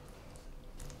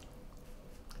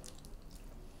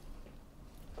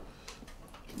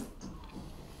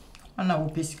 And I will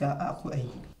pisca away.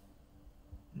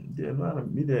 The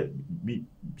man, me that me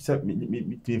set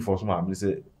me for some. I'm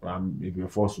say, if you're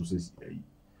forced to say,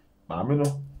 Mamma,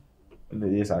 no.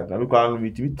 Yes, I can't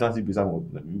meet me. Transit be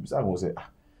some say,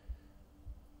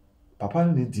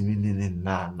 Papa didn't mean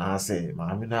na say,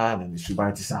 Mamma, and she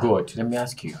might say, Good. Let me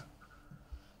ask you.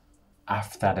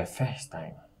 After the first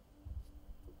time,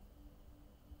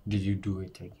 did you do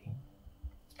it again?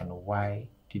 And why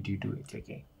did you do it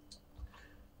again?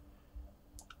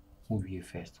 Who be your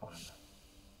first one?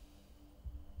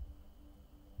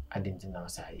 I didn't know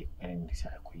say and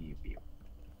I could be.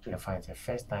 I find the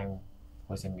first time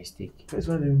was a mistake. First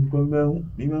one,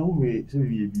 me who way, so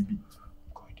be a baby.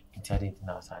 Good. It's I didn't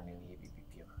know say any baby.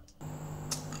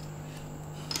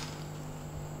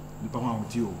 The power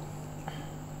with you.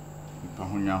 The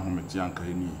power nya home ti anka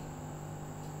ni.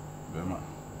 Bema.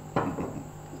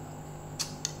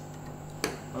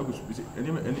 Agus bi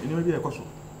any be ekoso.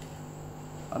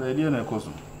 Ada edi na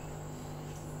ekoso.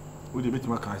 We dey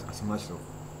betima ka asema shiro.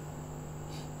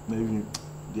 Na even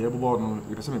the able no,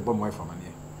 you person me bomb wife am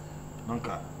ane.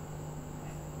 Nanka.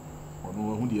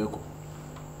 Ono hu di eko.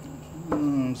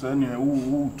 So anyway,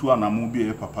 who tu anamu bi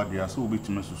e papa dia so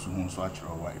obetima susu hu so akira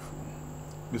wife.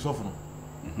 The soft no.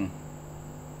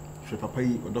 Hwe papa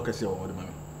yi odoka se o de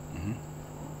mame.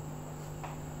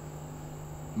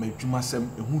 Ma dwuma sem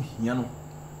ehu hia no.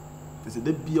 Pese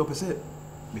de bia opese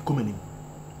me komani.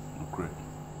 Okay.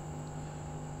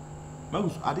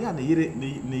 Magus ade a ne yire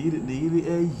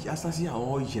asase a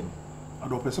o ye no.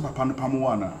 Ado opese papa no pamo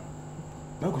wa na.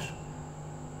 Magus.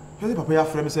 Hwe papa ya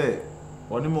frem se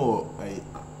oni mo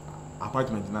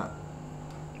apartment na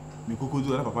me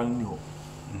kokodu na papa ni ho.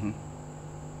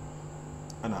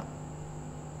 Ana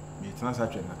me tena sa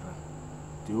twen nakra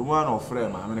ti o ma na ofre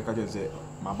ma me ka je se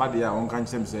ma ba de a won kan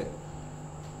chem se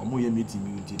omo ye meeting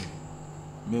mi nti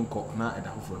me nko na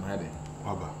eda foforo na ade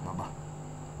baba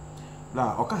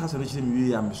la o ka ha se no chire mi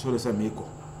wi ya me so se me ko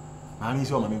ma mi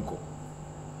se o ma me nko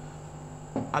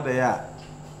ada ya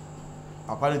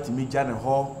papa nti mi ja ne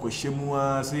ho ko hyemu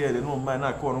a se ye de no ma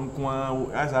na ka won nko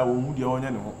a asa wo hu de o nya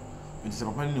ne ho nti se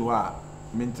papa ni wa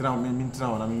me ntra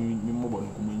na mi mo bo no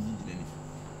ko mo yi ne ni.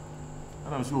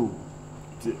 I'm so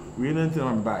we don't tell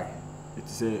them by. It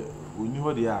is a when you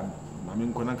heard the arm,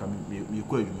 Mammy Conan can be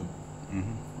quite.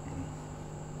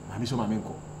 Mammy so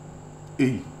Mamenko.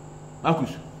 Eh,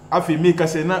 Marcus, I feel make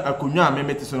us say not a cunya, me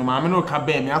met so Mamma can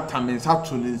bear me out time and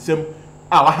Saturn and some.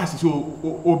 Ah, I has to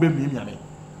obey me. And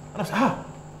I said, ah,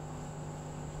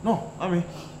 no, I mean,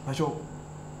 I show.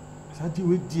 As I deal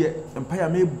with dear Empire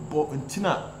may bought and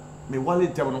Tina may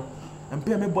wallet devil and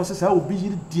pay me bosses. I will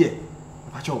be dear.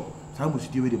 I show. I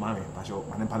must deal with the mammy, Pasho,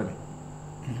 and parliament.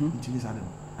 Intinis Adam.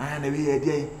 And we a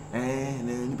day,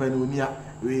 and Nipanunia,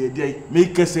 we a day,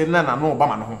 make us say none, no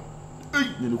Bama.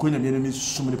 You couldn't have been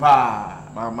so many pa,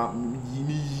 Mamma,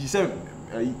 me, said,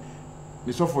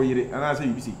 the software, and I say,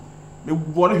 you see, me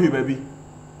want to baby.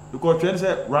 Because Trent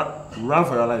said, run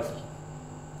for your life.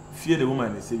 Fear the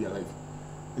woman and save your life.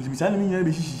 It's beside me,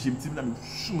 maybe she soon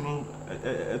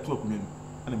at 2 o'clock.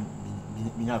 And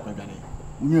me not my granny.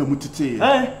 We are mutite.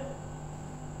 Eh?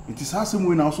 It is as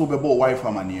we now so be wife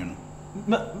amani no.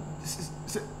 Na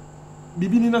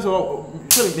bibi ni na so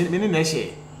me na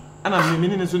share. Ana me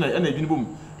ni so na adwini bom.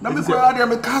 Na me ko ade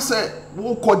me ka se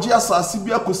wo koje asase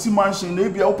bia kosi mansion na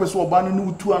bia wo pese oba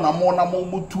no utu na mo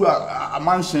mutu a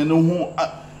mansion no ho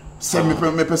se me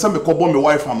pese me ko bo me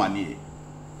wife amani.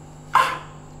 Ah,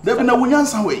 David na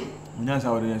wunyansa we.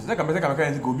 Wunyansa we. Se ka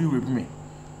me go bi we me.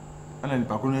 Ana ni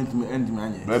pakro na ntimi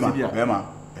anye. Bema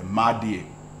e madie.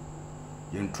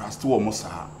 Yen trust wo mo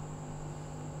sa.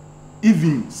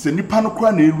 Even se nipa no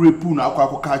kra na erepu na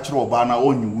akwa ka kire oba na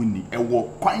onyi wuni ewo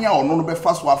kwan ya ono no be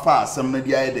fa so afa asem na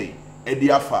dia ede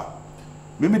edi afa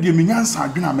me de minyansa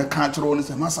adwena me ka kire wo ne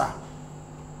se masa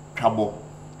twabo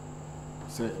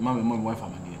se mama wife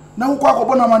amani na wo kwa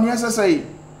kobo na mani sesei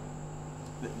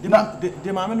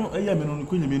de mama no eya me no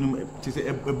ko nyame no te se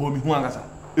ebo mi hu angasa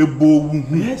ebo wu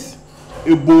hu yes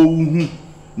ebo wu hu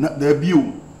na da bio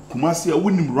kumasi a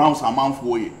wonim rounds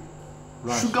amanfo ye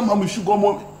sugar mama sugar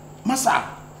mom masa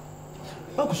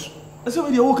Marcus ese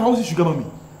we dey wo kan wo si sugar mama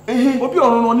obi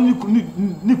ono no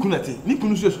ni kunate ni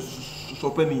kunu so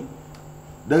pani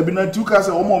There be not two cars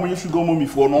or more you should go mommy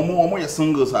for no more your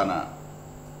singles ana.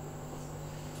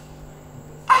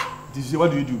 This is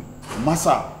what do you do?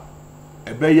 Massa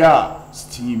ebeya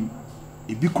steam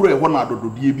e bi kro e ho na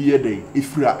dododie bi yede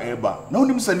efira eba na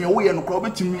onim se ne wo ye no kro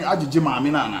betimi agege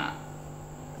maame na na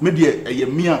me de eye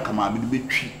mia kama me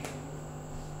betwi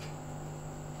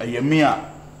eye mia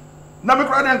na me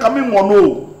kro de nka me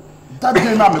ngono that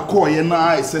day na me ko ye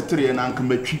na esetre na nka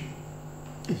matwi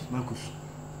Marcus.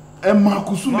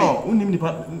 Marcus No, unim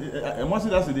nipa e mo se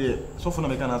that say so for na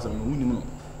me kan asem no unim no.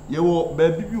 Ye wo ba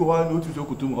bibi wo ha no tu so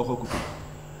kotum okokotu.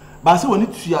 Ba se woni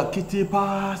tua kete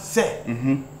pa se.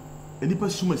 Enipa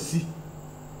suma si.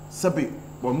 Sabe,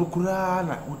 bo no kura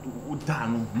na uda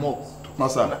no mo.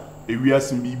 Masa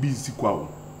ewiasim bi nsi kwa wo.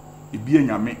 Ebi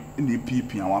anyame na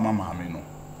epipia wa mama me no.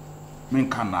 Men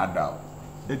kan na ada.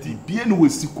 Eti bie no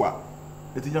wasi kwa.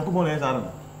 Eti Yakobon na esa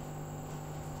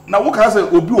na wo ka se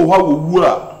obi wo ha wo wu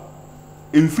a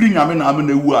emfiri nyame na ame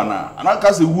na wu ana ana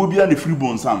ka se wu bia na free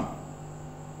bonsam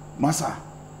masa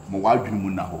mo wadwene mu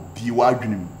na ho bi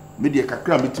wadwene mu me de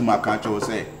kakra metima aka cha wo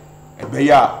se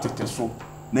ebeya tete so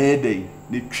na yedei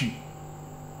na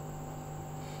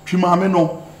twi maame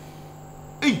no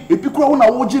ebi kura wo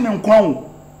na wo gye ne nkwan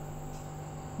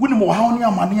wo ni mo ha oni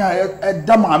amane a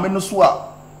eda maame no so a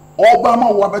oba ma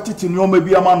wo abetete ne o ma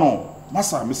bi ama no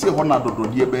masa me se ho na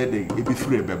dododie be dey ebi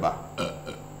fire beba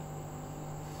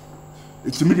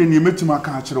etimi de ne metima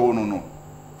aka kire wo no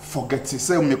forget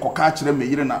say me koka kire me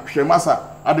yire na hwe masa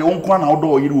ade wo nkwa na wo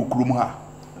do yire wo kurum ha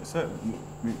say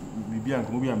bibi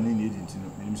anko bi am ne ne agent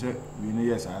no me say we ne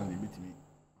yes and betimi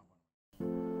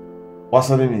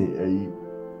wasane ni ayi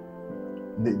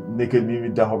naked me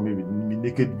da ho me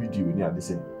naked video ni ade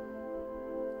say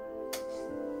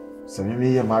so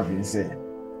me ye ma bi say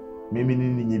me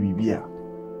ni nye bibia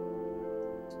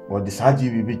o de saji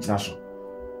bibi kina so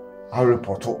ha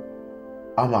reporto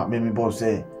ama me boss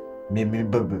say me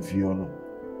baba fio no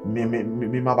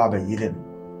me ma baba yire no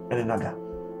ene nada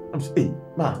I'm say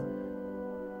ma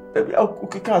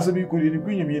okay ka say bi ko ni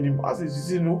kunya me ni as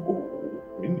sisi no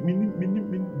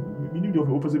me do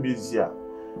open say be sisi a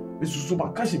me susu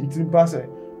ba ka she mitin pa say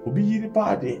obi yire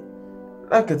pa de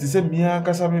like ti say me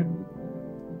aka sa me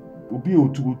obi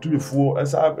otu befuo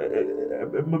esa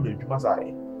ma me dwuma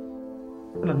sai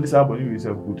na nisa aboni we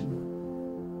say good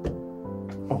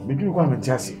oh me do kwa me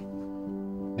tiase.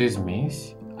 This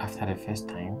means after the first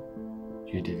time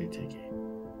you did it again.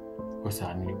 Because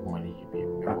I need money you be.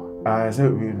 I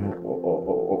said we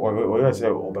or you say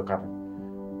obeka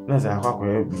na say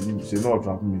akwa be say no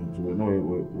trap me so no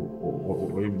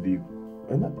we be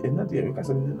and that dey because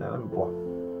na me boa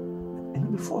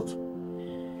and be fought.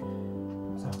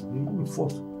 We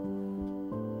fought.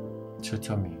 So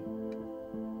tell me,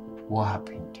 what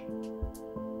happened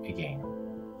again?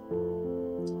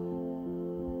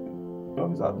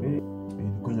 That me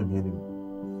kunya me ni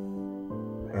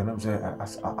and I'm say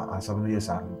as some years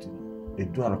aren't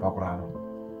it do an apakura no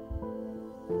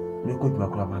me ko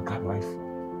makura man can life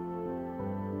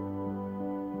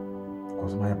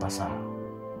because my pasa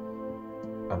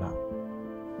ana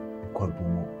ko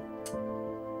bumo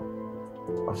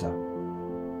osha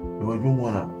we were doing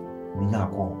one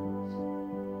minyako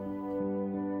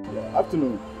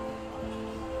afternoon.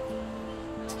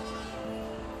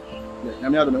 Yeah,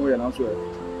 I'm here now, sir.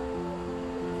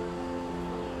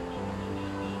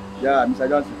 Yeah, Mr.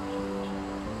 Johnson.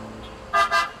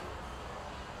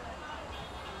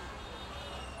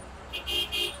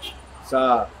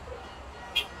 Sir.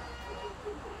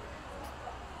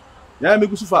 Yeah, me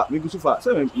go so far.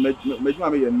 Say me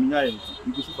juma me yen minya yen.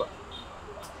 Me go so far.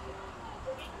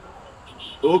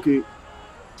 Okay.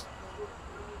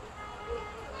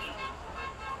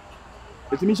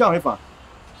 It's me shall have.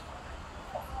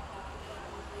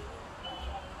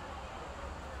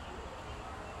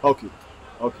 Okay.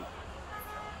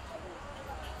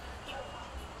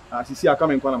 See, I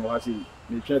come in Kwana Mohasi.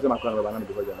 Me change my Kwana Banana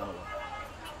because I know.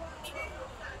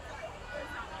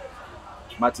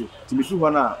 Mati, Timisu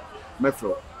Hana,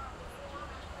 Metro.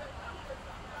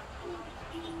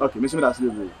 Okay, Miss Midas,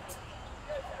 you.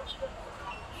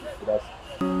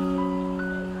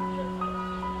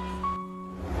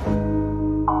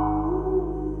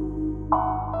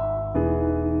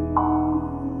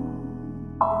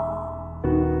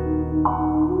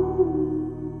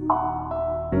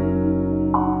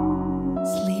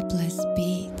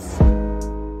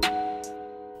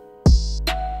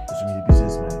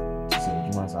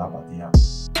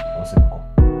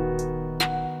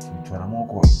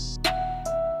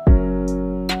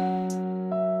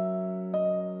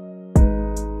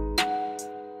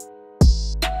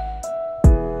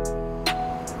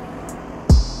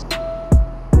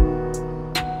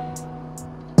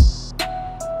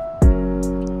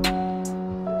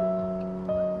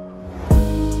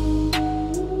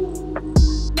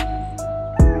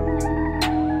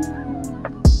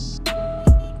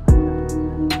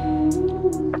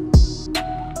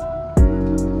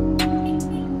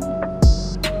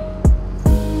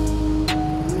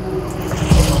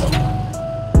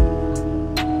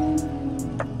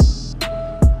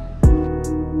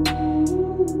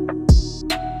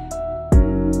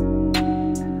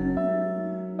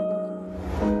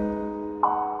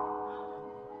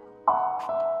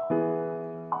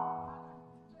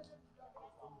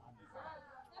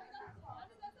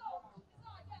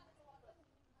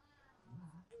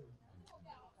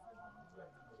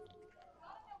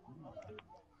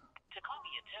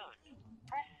 copy a tone,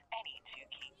 press any 2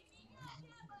 keys.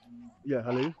 Yeah,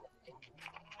 hello.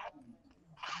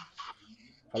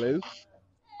 Hello.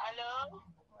 Hello?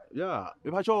 Yeah,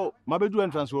 if I show my bedroom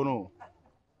entrance, you know.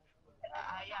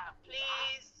 Yeah,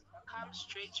 please come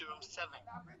straight to room 7.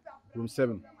 Room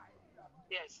 7.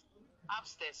 Yes,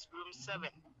 upstairs, room 7.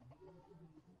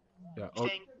 Yeah.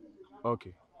 Thank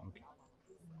Okay. Okay.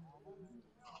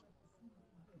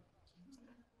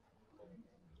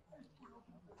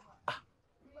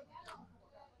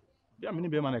 Yeah, many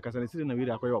be man I can see na we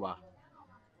dey akoyo ba.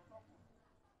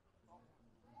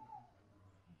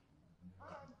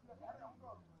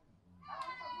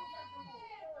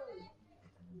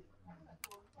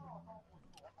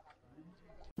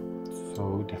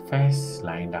 So the first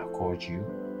line that called you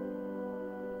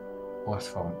was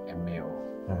from a male.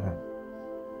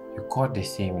 You called the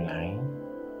same line.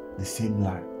 The same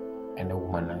line. And the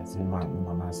woman answered.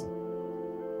 Woman answered.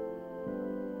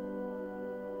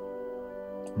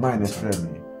 Mine is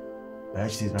friend me. But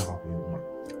actually it's not happening. Woman.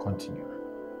 Continue.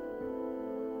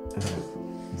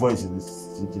 Voice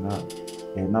is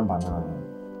a number now.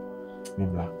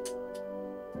 Membla.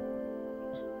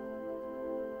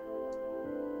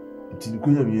 It's in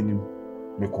Kuya Minim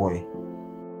McCoy.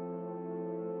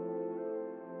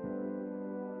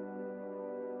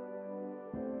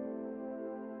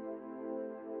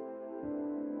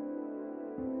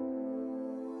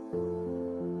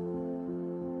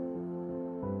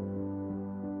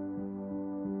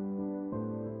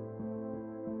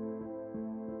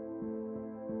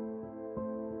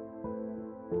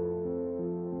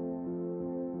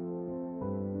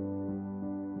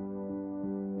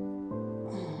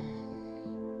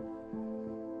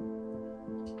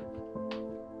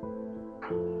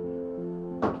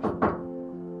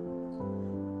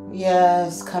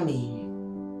 Yes, come in.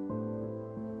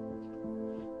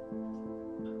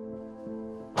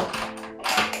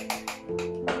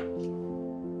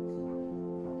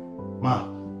 Ma.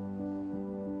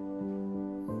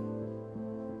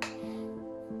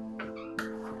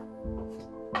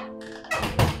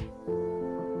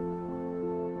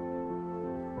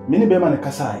 Many be man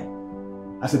kasai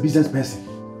as a business person.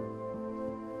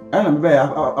 And I'm very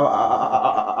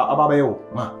ababayo,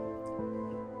 ma.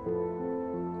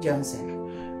 Johnson,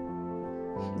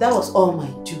 that was all my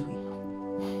doing.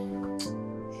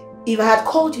 If I had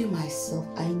called you myself,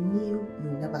 I knew you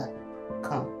would never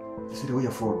come. See the way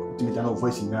you're fraud. To me, no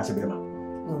voice in your bema.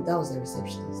 No, that was the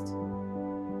receptionist.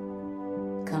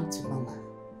 Come to Mama.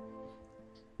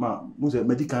 Ma, muze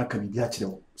medical can be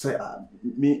actually. Say,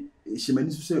 me, she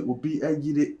managed to say, will be a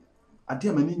year. I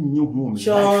dear many new home.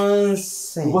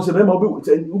 Johnson. Because the member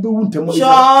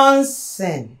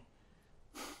Johnson.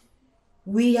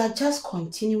 We are just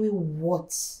continuing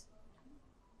what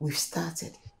we've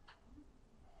started.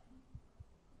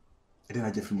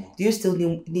 Do you still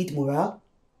need morale?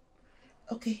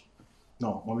 Okay.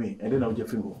 No, mommy, I didn't know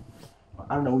Jeffrey.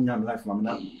 I don't know young life,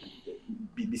 mamma.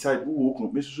 Beside who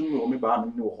woke Mrs. or me by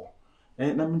me no.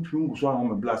 And I'm too so on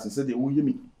my blast and said they will hear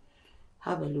me.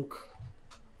 Have a look.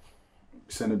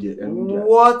 Senator,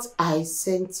 what I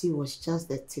sent you was just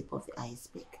the tip of the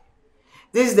iceberg.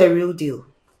 This is the real deal.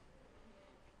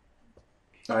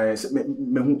 I said,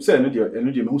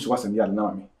 who's wasn't the other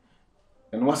now,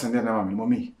 and wasn't there now,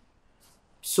 mommy.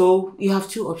 So you have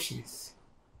 2 options,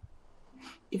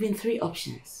 even 3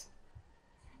 options.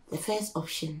 The first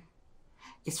option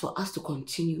is for us to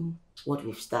continue what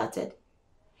we've started.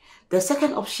 The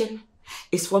second option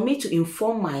is for me to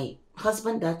inform my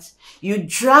husband that you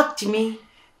dragged me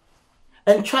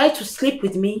and tried to sleep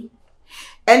with me.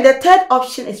 And the third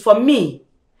option is for me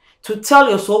to tell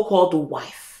your so-called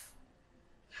wife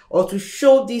or to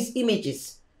show these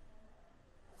images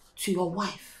to your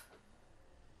wife.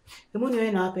 The money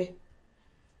you're happy.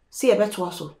 See a better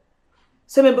also.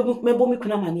 Say me bomi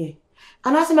kuna mani.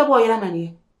 And I say me boy yera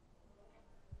mani.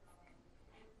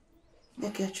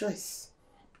 Make your choice.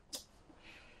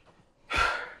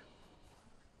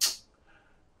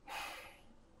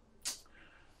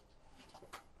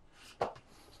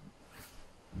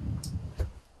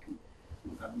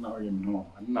 Now I am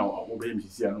no. Now I obey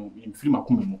Mrs. Yano in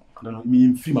Frimakumo. I don't know me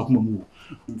in Frimakumo.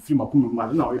 In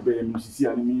Frimakumo, now I obey Mrs.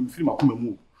 Yano in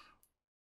Frimakumo.